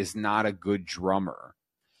drummer is not a good drummer,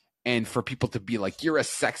 and for people to be like you're a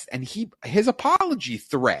sex, and his apology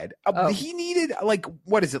thread, he needed like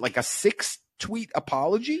what is it, like a 6 tweet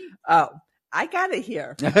apology? Oh, I got it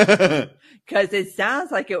here because it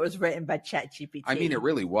sounds like it was written by ChatGPT. I mean, it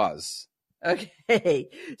really was. Okay,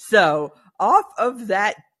 so off of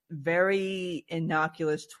that very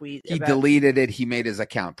innocuous tweet, he deleted it. He made his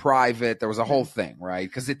account private. There was a whole thing, right?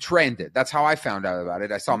 Because it trended. That's how I found out about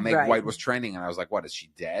it. I saw Meg White was trending, and I was like, "What, is she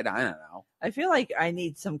dead?" I don't know. I feel like I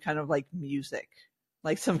need some kind of like music,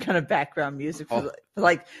 like some kind of background music for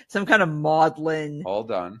like some kind of maudlin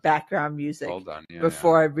background music.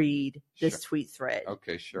 Before I read this tweet thread.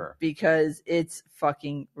 Okay, sure. Because it's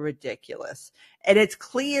fucking ridiculous. And it's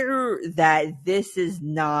clear that this is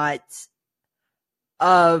not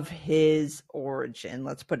of his origin.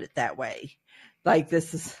 Let's put it that way. Like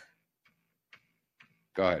this is.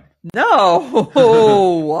 Go ahead. No.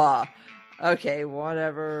 Okay,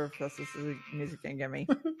 whatever. Plus, this is music can get me.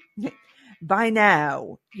 By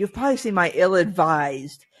now, you've probably seen my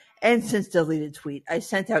ill-advised and since deleted tweet I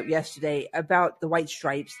sent out yesterday about the White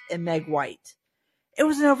Stripes and Meg White. It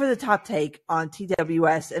was an over-the-top take on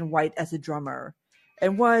TWS and White as a drummer,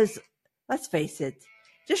 and was, let's face it,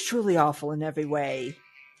 just truly awful in every way.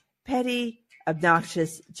 Petty,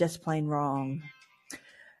 obnoxious, just plain wrong.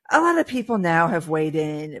 A lot of people now have weighed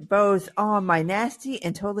in, both on my nasty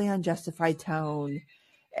and totally unjustified tone,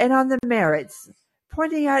 and on the merits,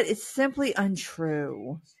 pointing out it's simply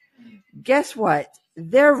untrue. Guess what?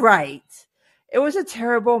 They're right. It was a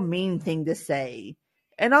terrible, mean thing to say.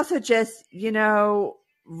 And also just,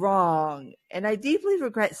 wrong. And I deeply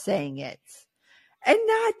regret saying it. And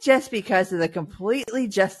not just because of the completely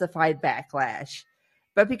justified backlash,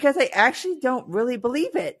 but because I actually don't really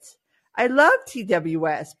believe it. I love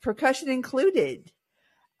TWS, percussion included.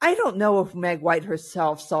 I don't know if Meg White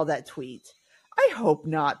herself saw that tweet. I hope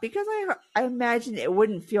not, because I imagine it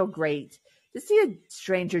wouldn't feel great to see a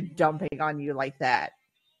stranger dumping on you like that.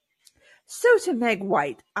 So to Meg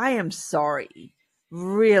White, I am sorry.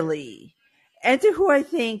 Really. And to who I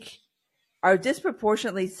think are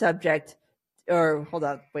disproportionately subject, hold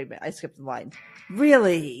on, wait a minute, I skipped the line.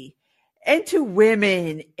 Really. And to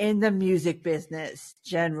women in the music business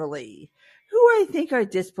generally, who I think are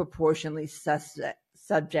disproportionately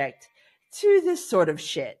subject to this sort of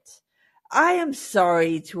shit. I am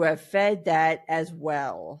sorry to have fed that as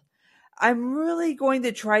well. I'm really going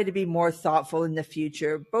to try to be more thoughtful in the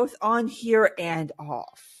future, both on here and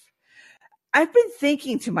off. I've been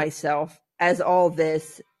thinking to myself, as all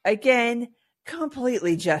this, again,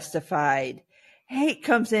 completely justified, hate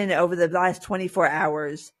comes in over the last 24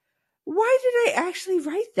 hours. Why did I actually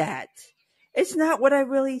write that? It's not what I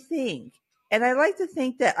really think. And I like to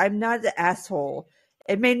think that I'm not the asshole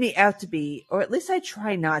it made me out to be, or at least I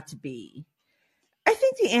try not to be. I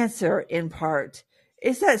think the answer, in part,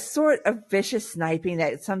 is that sort of vicious sniping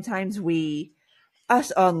that sometimes we,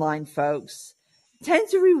 us online folks, tend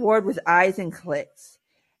to reward with eyes and clicks.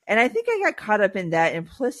 And I think I got caught up in that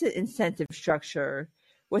implicit incentive structure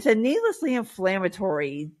with a needlessly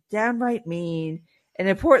inflammatory, downright mean, and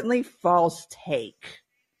importantly, false take.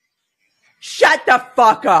 Shut the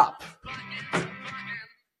fuck up!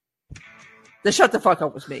 The shut the fuck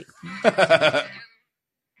up was me. Come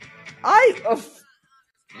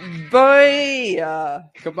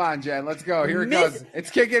on, Jen, let's go. Here it goes.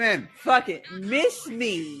 It's kicking in. Fuck it. Miss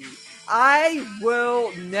me. I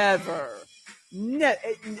will never.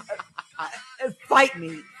 Fight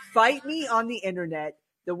me. Fight me on the internet.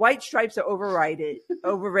 The White Stripes are overrated.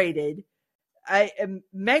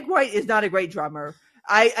 Meg White is not a great drummer.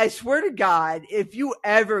 I swear to God, if you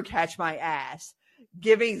ever catch my ass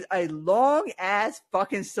giving a long ass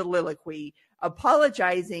fucking soliloquy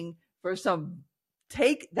apologizing for some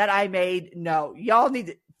take that I made, no, y'all need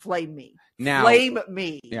to flame me. Now, flame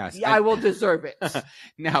me. Yes, I will deserve it.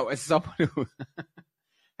 Now, as someone,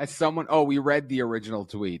 we read the original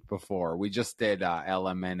tweet before. We just did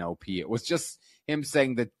LMNOP. It was just him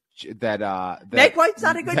saying that Meg White's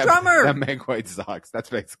not a good drummer. That Meg White sucks. That's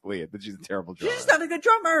basically it. That she's a terrible drummer. She's not a good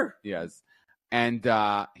drummer. Yes. And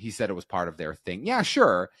he said it was part of their thing. Yeah,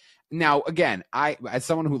 sure. Now, again, as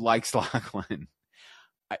someone who likes Lachlan,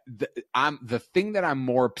 the thing that I'm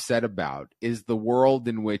more upset about is the world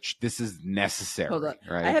in which this is necessary. Hold on.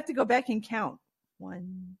 Right? I have to go back and count.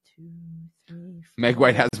 1, 2, 3, 4, Meg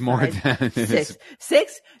White has more than 6.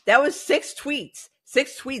 6? That was 6 tweets.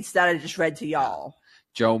 6 tweets that I just read to y'all.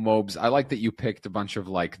 Joe Mobes, I like that you picked a bunch of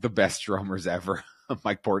like the best drummers ever.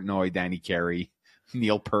 Mike Portnoy, Danny Carey,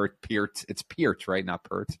 Neil Peart. It's Peart, right? Not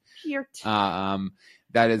Peart. Peart.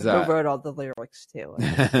 That is who wrote all the lyrics too.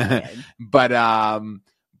 but and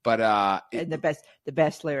the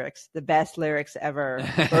best lyrics ever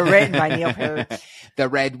were written by Neil Peart. The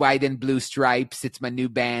red, white, and blue stripes. It's my new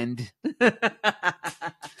band.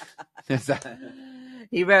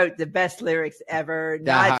 He wrote the best lyrics ever.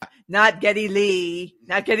 Da- Not Geddy Lee.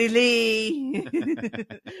 Not Geddy Lee.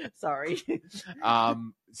 Sorry.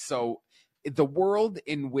 So the world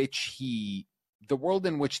in which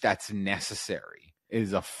that's necessary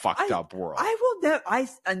is a fucked up world. I will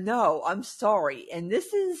never. No, I'm sorry. And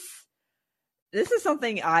this is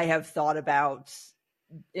something I have thought about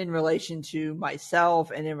in relation to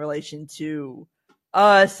myself and in relation to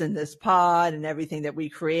us and this pod and everything that we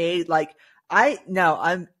create. Like, I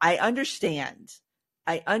understand.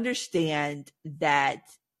 I understand that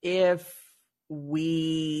if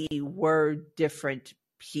we were different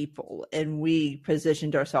people and we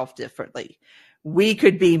positioned ourselves differently, we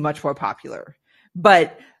could be much more popular.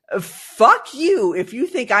 But fuck you if you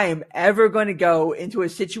think I am ever going to go into a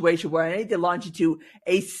situation where I need to launch into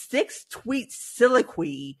a 6-tweet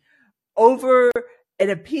soliloquy over an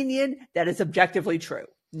opinion that is objectively true.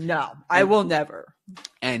 No, I will never.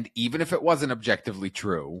 And even if it wasn't objectively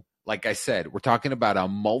true, like I said, we're talking about a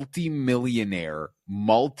multi-millionaire,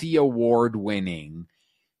 multi-award winning.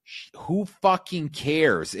 Who fucking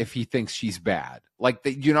cares if he thinks she's bad? Like,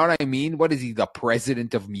 you know what I mean? What is he, the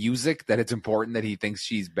president of music, that it's important that he thinks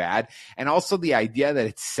she's bad? And also the idea that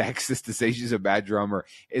it's sexist to say she's a bad drummer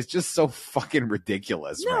is just so fucking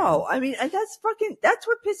ridiculous. No, man. I mean, and that's what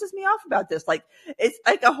pisses me off about this. Like, it's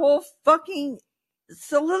like a whole fucking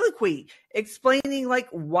soliloquy explaining like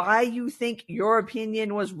why you think your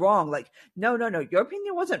opinion was wrong. Like, no, your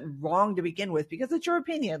opinion wasn't wrong to begin with because it's your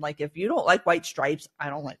opinion. Like, if you don't like white stripes, I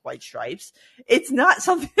don't like white stripes. It's not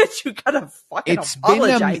something that you gotta fucking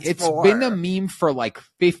apologize for. It's been a meme for like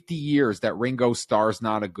 50 years that Ringo Starr's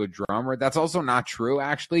not a good drummer. That's also not true,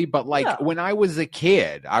 actually. But like when I was a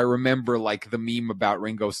kid, I remember like the meme about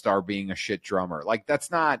Ringo Starr being a shit drummer. Like, it's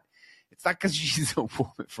not because she's a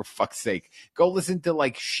woman, for fuck's sake. Go listen to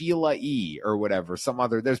like Sheila E. or whatever, some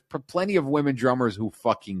other. There's plenty of women drummers who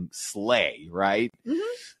fucking slay, right?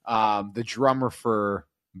 Mm-hmm. The drummer for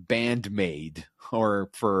Bandmaid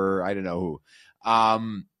or for I don't know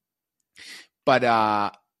who. But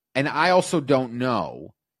and I also don't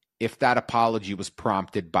know if that apology was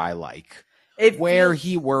prompted by like where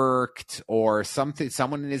he worked or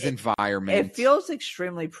someone in his environment. It feels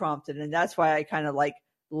extremely prompted, and that's why I kind of like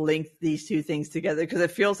link these two things together, because it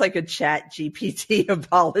feels like a Chat GPT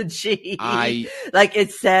apology. Like,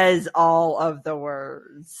 it says all of the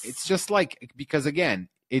words. It's just like, because again,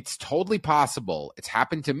 it's totally possible. It's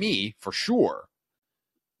happened to me for sure,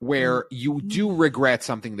 where you do regret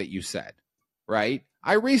something that you said, right?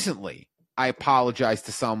 I apologized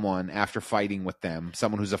to someone after fighting with them,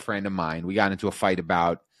 someone who's a friend of mine. We got into a fight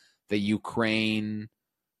about the Ukraine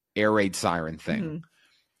air raid siren thing. Mm-hmm.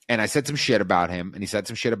 And I said some shit about him, and he said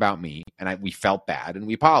some shit about me, and we felt bad, and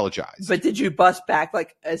we apologized. But did you bust back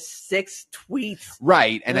like a 6 tweets?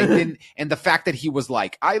 Right, and I didn't. And the fact that he was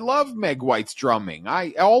like, "I love Meg White's drumming.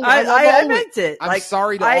 I meant it. I'm like,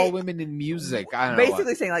 sorry to all women in music." I don't know.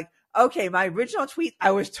 Basically saying like, okay, my original tweet,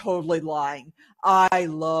 I was totally lying. I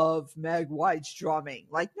love Meg White's drumming.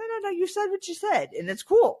 Like, no, you said what you said, and it's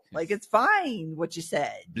cool. Like, it's fine what you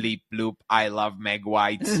said. Bleep bloop, I love Meg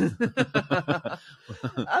White. I'm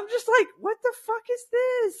just like, what the fuck is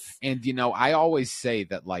this? And I always say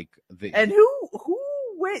that like and who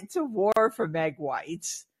went to war for Meg White?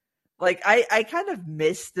 Like, I kind of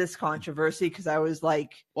missed this controversy because I was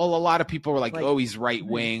like... Well, a lot of people were like, oh, he's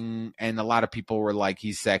right-wing, and a lot of people were like,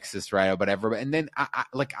 he's sexist, right, or whatever. And then,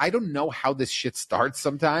 I don't know how this shit starts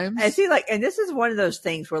sometimes. I see, like, and this is one of those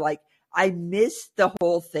things where, like, I missed the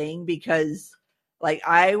whole thing because, like,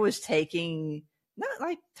 I was taking... not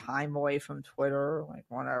like time away from Twitter, like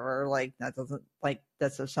whatever, like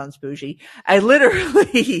that sounds bougie. I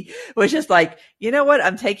literally was just like, you know what?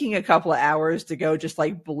 I'm taking a couple of hours to go just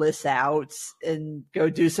like bliss out and go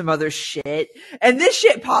do some other shit. And this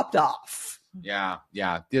shit popped off. Yeah.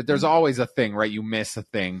 There's always a thing, right? You miss a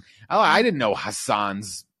thing. I didn't know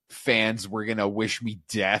Hassan's fans were going to wish me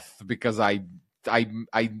death because I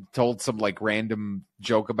told some like random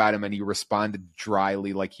joke about him and he responded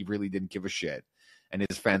dryly like he really didn't give a shit. And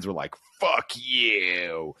his fans were like, fuck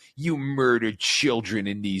you. You murdered children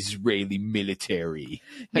in the Israeli military.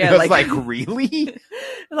 And I was like, really?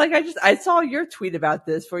 Like, I saw your tweet about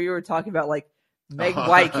this where you were talking about, like, Meg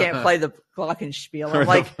White can't play the glockenspiel. I'm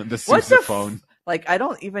like, the sousaphone. Like, I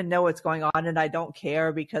don't even know what's going on, and I don't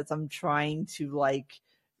care because I'm trying to, like,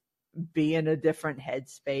 be in a different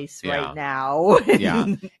hedspace right now. Yeah.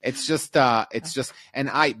 It's just, and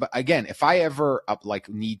but again, if I ever like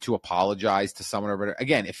need to apologize to someone or whatever,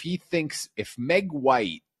 again, if Meg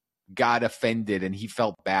White got offended and he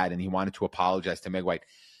felt bad and he wanted to apologize to Meg White,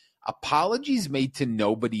 apologies made to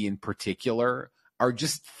nobody in particular are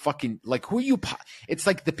just fucking like, who are you? It's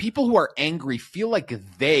like the people who are angry feel like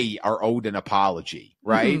they are owed an apology,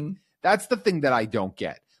 right? Mm-hmm. That's the thing that I don't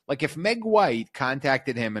get. Like if Meg White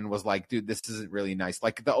contacted him and was like, dude, this isn't really nice.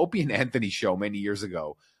 Like the Opie and Anthony show many years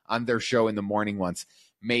ago on their show in the morning once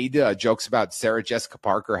made jokes about Sarah Jessica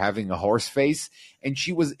Parker having a horse face. And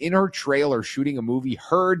she was in her trailer shooting a movie,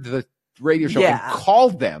 heard the radio show and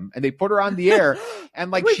called them, and they put her on the air,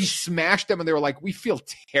 and like she smashed them, and they were like, we feel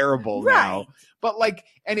terrible now. But like,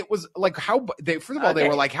 and it was like, how they, first of all, they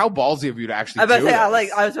were like, how ballsy of you to actually do this.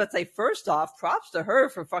 I was about to say, first off, props to her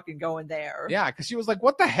for fucking going there. Yeah, because she was like,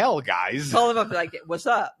 what the hell, guys? Call them up like, what's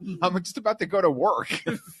up? I'm just about to go to work.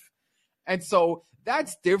 And so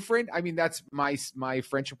that's different. I mean, that's my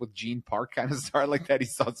friendship with Gene Park kind of started like that. He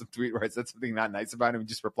saw some tweet where I said something not nice about him and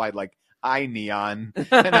just replied like, "Hi, Neon."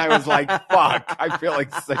 And I was like, fuck, I feel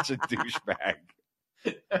like such a douchebag.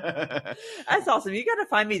 That's awesome. You got to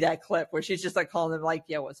find me that clip where she's just like calling him like,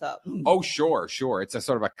 yeah, what's up? Oh, sure. It's a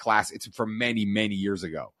sort of a class. It's from many, many years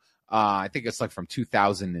ago. I think it's like from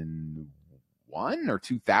 2001 or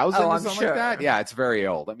 2000 or something like that. Yeah, it's very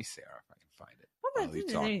old. Let me see.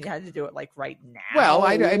 You had to do it like right now. Well,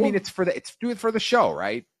 I mean, do it for the show,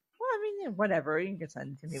 right? Well, I mean, whatever. You can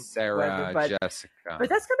send it to me. Sarah, Jessica. But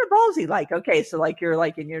that's kind of ballsy. Like, okay, so like you're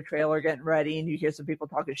like in your trailer getting ready and you hear some people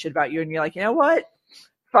talking shit about you and you're like, you know what?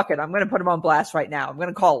 Fuck it. I'm going to put them on blast right now. I'm going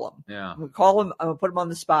to call them. Yeah. I'm going to call them. I'm going to put them on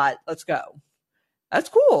the spot. Let's go. That's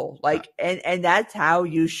cool. Like, and that's how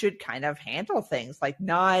you should kind of handle things. Like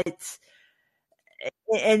not,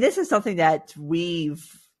 and this is something that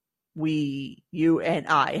you and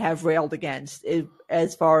I have railed against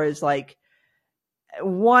as far as like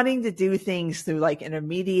wanting to do things through like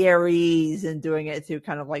intermediaries and doing it through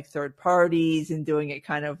kind of like third parties and doing it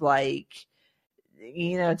kind of like,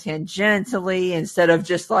 you know, tangentially instead of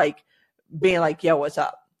just like being like, yo, what's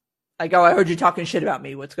up? Like, oh, I heard you talking shit about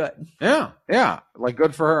me. What's good? Yeah. Yeah. Like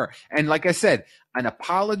good for her. And like I said, an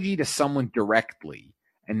apology to someone directly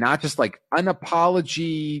and not just like an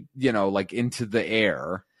apology, you know, like into the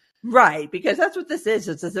air. Right, because that's what this is.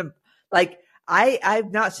 It's like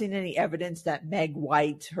I've not seen any evidence that Meg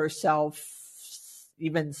White herself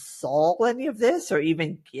even saw any of this or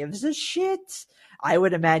even gives a shit. I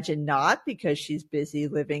would imagine not, because she's busy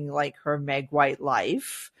living like her Meg White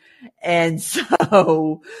life. And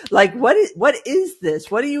so, like, what is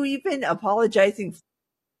this? What are you even apologizing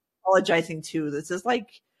to? This is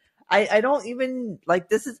like, I don't even like.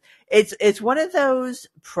 This is it's one of those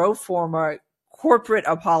pro forma corporate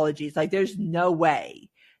apologies. Like there's no way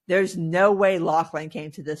Lachlan came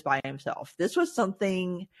to this by himself. This was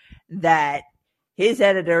something that his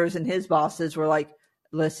editors and his bosses were like,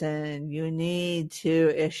 listen, you need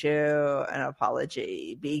to issue an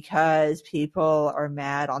apology because people are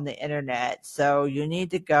mad on the internet. So you need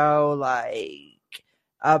to go like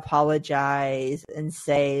apologize and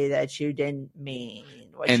say that you didn't mean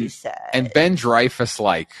what you said. And Ben Dreyfuss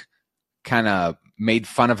like kind of made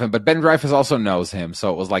fun of him, but Ben Dreyfuss also knows him,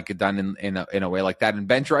 so it was like done in a way like that. And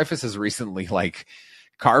Ben Dreyfuss has recently like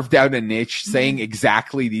carved out a niche saying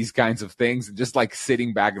exactly these kinds of things and just like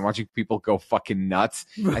sitting back and watching people go fucking nuts.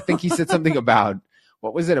 I think he said something about,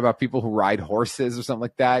 what was it, about people who ride horses or something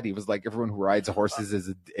like that? He was like, everyone who rides horses is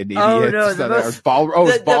an idiot. Oh, no, it's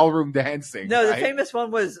ballroom dancing. No, right? The famous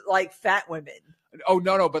one was like fat women. Oh,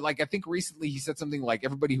 no, but like I think recently he said something like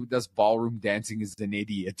everybody who does ballroom dancing is an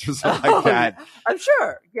idiot or something like that. I'm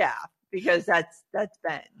sure, yeah, because that's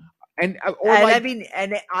Ben. And I mean,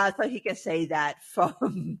 and I thought he can say that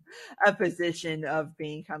from a position of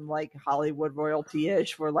being kind of like Hollywood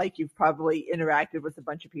royalty-ish, where like you've probably interacted with a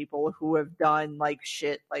bunch of people who have done like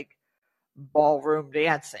shit like ballroom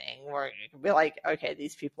dancing, where you can be like, okay,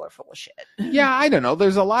 these people are full of shit. Yeah, I don't know.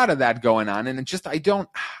 There's a lot of that going on, and it just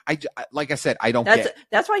like I said, I don't get.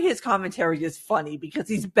 That's why his commentary is funny, because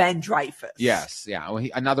he's Ben Dreyfuss. Yes, yeah. Well,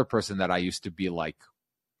 another person that I used to be like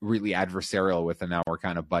really adversarial with, and now we're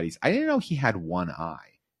kind of buddies. I didn't know he had one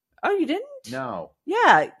eye. Oh, you didn't? No.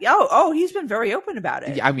 Yeah. Oh, he's been very open about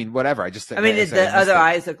it. Yeah, I mean, whatever. The other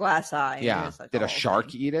eye is a glass eye. Yeah. Like, did a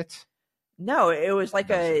shark eat it? No, it was like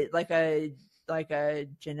a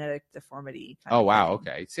genetic deformity. Oh, wow.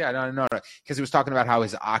 Okay. See, I don't know, because he was talking about how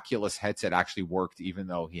his Oculus headset actually worked even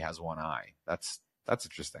though he has one eye. That's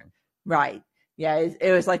interesting. Right. Yeah.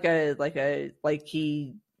 It was like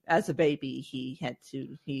he, as a baby,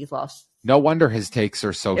 he lost. No wonder his takes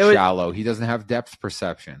are so shallow. He doesn't have depth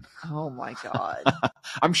perception. Oh my God.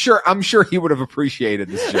 I'm sure he would have appreciated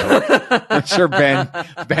this joke. I'm sure Ben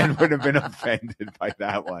would have been offended by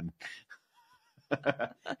that one.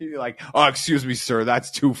 You're like, oh, excuse me, sir,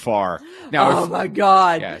 that's too far. Now, my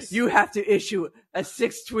God, yes. you have to issue a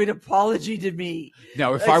 6-tweet apology to me.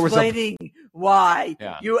 Now, if explaining why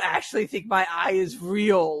Yeah. you actually think my eye is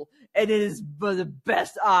real and it is the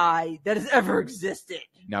best eye that has ever existed.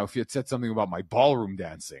 Now, if you had said something about my ballroom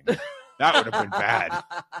dancing, that would have been bad.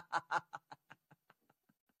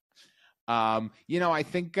 I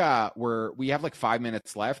think we have like 5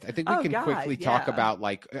 minutes left. I think we can quickly talk about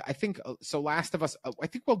Last of Us. I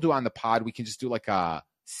think we'll do on the pod. We can just do like a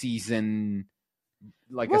season,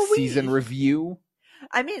 season review.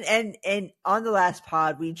 I mean, and on the last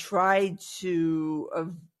pod, we tried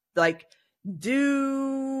to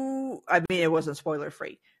do. I mean, it wasn't spoiler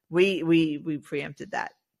free. We preempted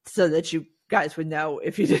that so that you guys would know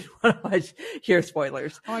if you didn't want to hear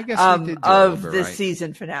spoilers. Oh, I guess we did of the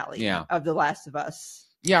season finale of The Last of Us.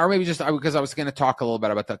 Yeah, or maybe just because I was going to talk a little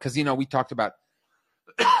bit about that because we talked about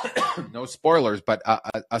no spoilers, but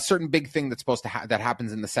a certain big thing that's supposed to that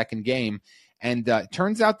happens in the second game, and it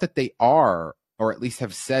turns out that they are, or at least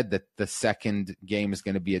have said that the second game is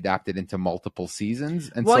going to be adapted into multiple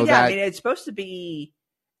seasons. And I mean, it's supposed to be.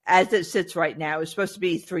 As it sits right now, it's supposed to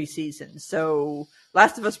be 3 seasons. So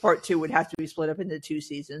Last of Us Part 2 would have to be split up into 2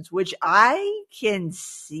 seasons, which I can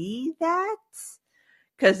see that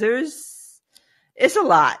because it's a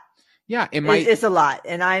lot. Yeah, it's a lot.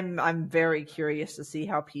 And I'm very curious to see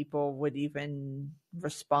how people would even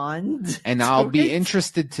respond. And I'll be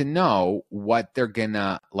interested to know what they're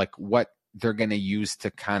gonna use to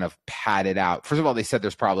kind of pad it out. First of all, they said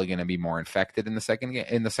there's probably going to be more infected in the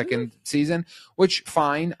second season, which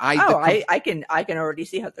fine. I can already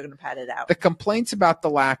see how they're going to pad it out. The complaints about the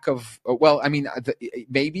lack of,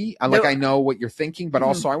 maybe I know what you're thinking, but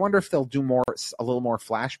also I wonder if they'll do a little more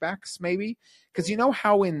flashbacks, maybe, because you know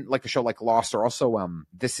how in like a show like Lost or also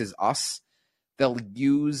This Is Us, they'll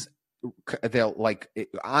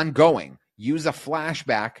ongoing use a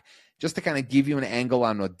flashback just to kind of give you an angle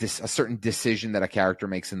on a certain decision that a character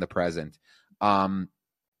makes in the present. And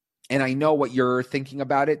I know what you're thinking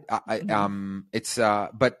about it. I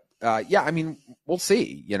mean, we'll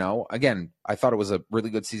see, again, I thought it was a really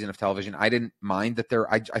good season of television. I didn't mind that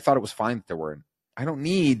I thought it was fine that there were, I don't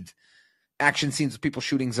need action scenes with people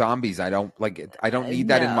shooting zombies. I don't need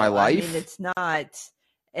that in my life. I mean, it's not,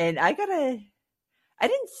 and I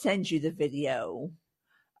didn't send you the video.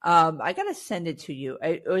 I gotta send it to you.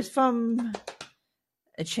 It was from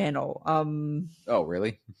a channel. Oh,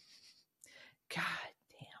 really? God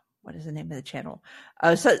damn! What is the name of the channel?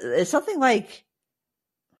 So it's something like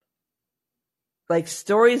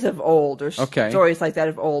stories of old or stories like that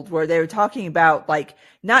of old, where they were talking about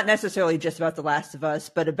not necessarily just about The Last of Us,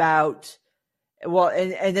 but about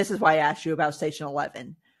and this is why I asked you about Station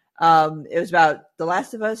 11. It was about The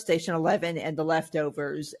Last of Us, Station 11, and The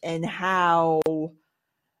Leftovers, and how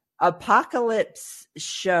apocalypse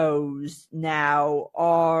shows now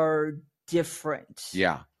are different.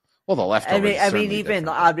 Yeah. Well, The Leftovers. I mean, even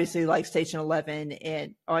obviously like Station 11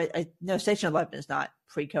 and no, Station 11 is not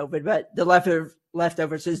pre-COVID, but The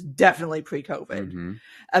Leftovers is definitely pre-COVID.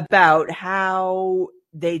 About how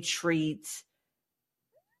they treat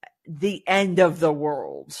the end of the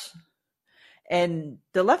world. And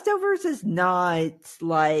The Leftovers is not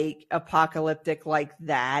like apocalyptic like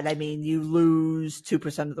that. I mean, you lose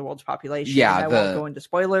 2% of the world's population. Yeah, I won't go into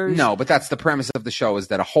spoilers. No, but that's the premise of the show, is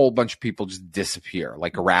that a whole bunch of people just disappear,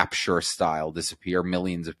 like a Rapture style disappear,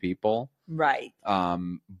 millions of people. Right.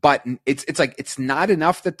 But it's not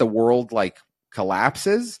enough that the world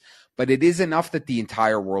collapses, but it is enough that the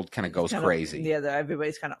entire world kind of goes crazy. Yeah,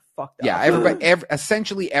 everybody's kind of fucked up. Yeah,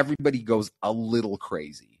 essentially everybody goes a little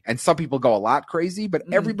crazy. And some people go a lot crazy, but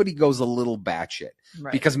everybody goes a little batshit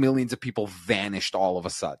because millions of people vanished all of a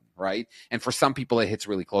sudden, right? And for some people, it hits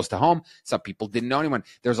really close to home. Some people didn't know anyone.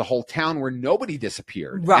 There's a whole town where nobody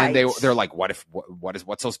disappeared. Right. And they're like, what's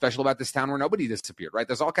so special about this town where nobody disappeared, right?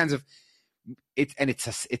 There's all kinds of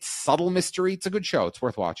it's subtle mystery. It's a good show. It's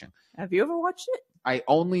worth watching. Have you ever watched it? I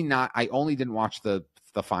only didn't watch the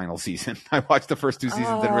final season. I watched the first 2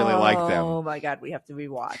 seasons and really liked them. Oh my God, we have to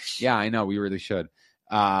rewatch. Yeah, I know, we really should.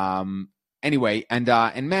 Anyway, and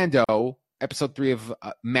Mando, episode 3 of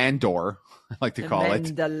Mandor, I like to call it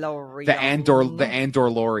the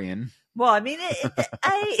Andorlorian. Well, I mean,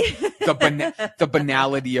 the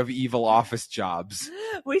banality of evil office jobs.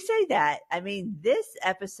 We say that. I mean,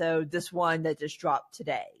 this one that just dropped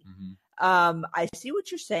today. I see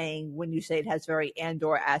what you're saying when you say it has very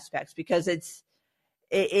Andor aspects, because it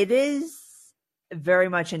is very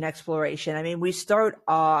much an exploration. I mean, we start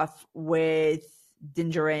off with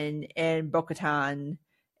Din Djarin and Bo-Katan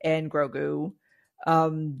and Grogu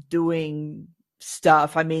doing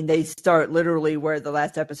stuff. I mean, they start literally where the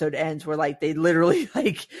last episode ends, where like they literally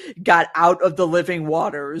like got out of the living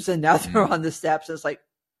waters and now they're on the steps. It's like,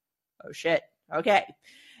 oh shit. Okay.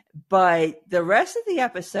 But the rest of the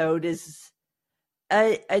episode is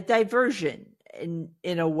a diversion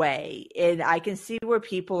in a way. And I can see where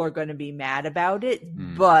people are going to be mad about it,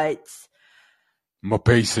 but my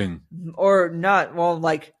pacing or not. Well,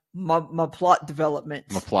 like my plot development.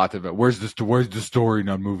 Where's the story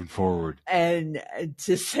not moving forward? And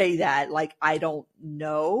to say that, like, I don't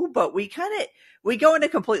know, but we go in a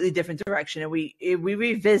completely different direction, and we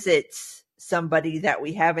revisit somebody that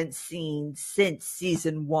we haven't seen since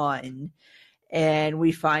season 1, and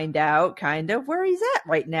we find out kind of where he's at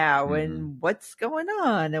right now and what's going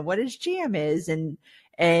on and what his jam is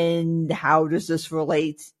and how does this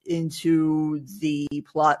relate into the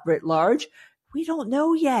plot writ large. We don't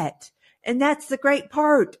know yet. And that's the great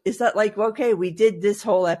part, is that like, okay, we did this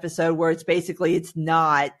whole episode where it's basically,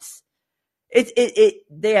 the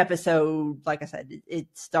episode, like I said, it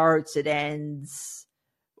starts, it ends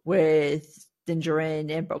with Dingerin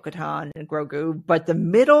and Bo-Katan and Grogu, but the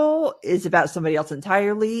middle is about somebody else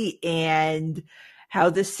entirely, and how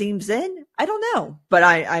this seems in, I don't know, but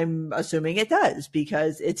I'm assuming it does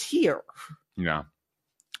because it's here. Yeah.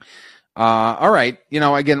 All right.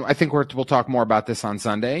 Again, I think we'll talk more about this on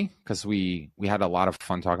Sunday because we had a lot of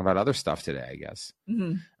fun talking about other stuff today, I guess.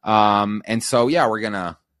 And so, yeah, we're going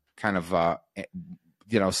to kind of,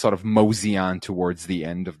 sort of mosey on towards the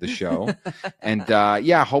end of the show. And,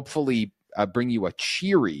 hopefully bring you a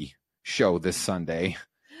cheery show this Sunday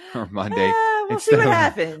or Monday. We'll see what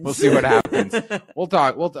happens. We'll see what happens. We'll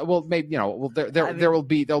talk. We'll maybe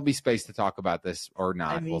there'll be space to talk about this or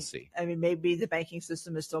not. We'll see. I mean, maybe the banking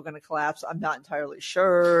system is still going to collapse. I'm not entirely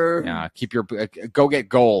sure. Yeah, keep your go get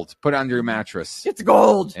gold. Put it under your mattress. Get the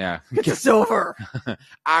gold. Yeah, get the silver.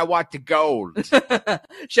 I want the gold.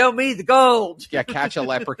 Show me the gold. Yeah, catch a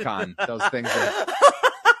leprechaun. Those things are.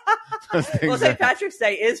 Well, St. Patrick's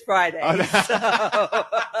Day is Friday. So.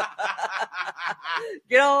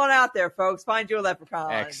 Get on out there, folks. Find you a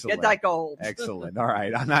leprechaun. Excellent. Get that gold. Excellent. All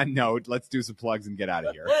right. On that note, let's do some plugs and get out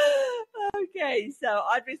of here. Okay. So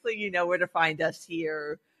obviously, you know where to find us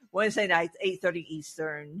here. Wednesday nights, 8:30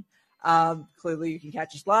 Eastern. Clearly, you can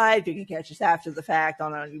catch us live. You can catch us after the fact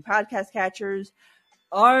on our new podcast catchers.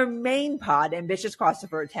 Our main pod, Ambitious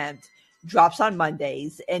Crossover Attempt, drops on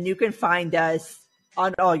Mondays, and you can find us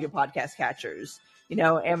on all your podcast catchers.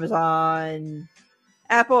 Amazon,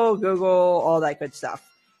 Apple, Google, all that good stuff.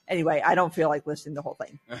 Anyway, I don't feel like listening to the whole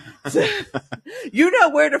thing. So, you know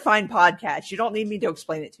where to find podcasts. You don't need me to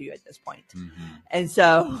explain it to you at this point. And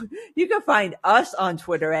so you can find us on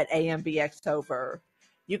Twitter at AMBXover.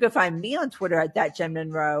 You can find me on Twitter at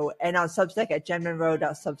ThatJenMonroe and on Substack at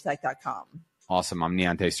jenmonroe.substack.com. Awesome. I'm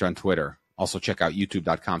Neon Taster on Twitter. Also check out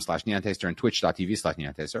youtube.com/NeonTaster and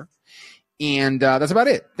twitch.tv/NeonTaster. And that's about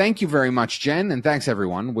it. Thank you very much, Jen. And thanks,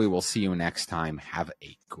 everyone. We will see you next time. Have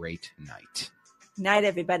a great night. Night,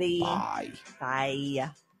 everybody. Bye. Bye.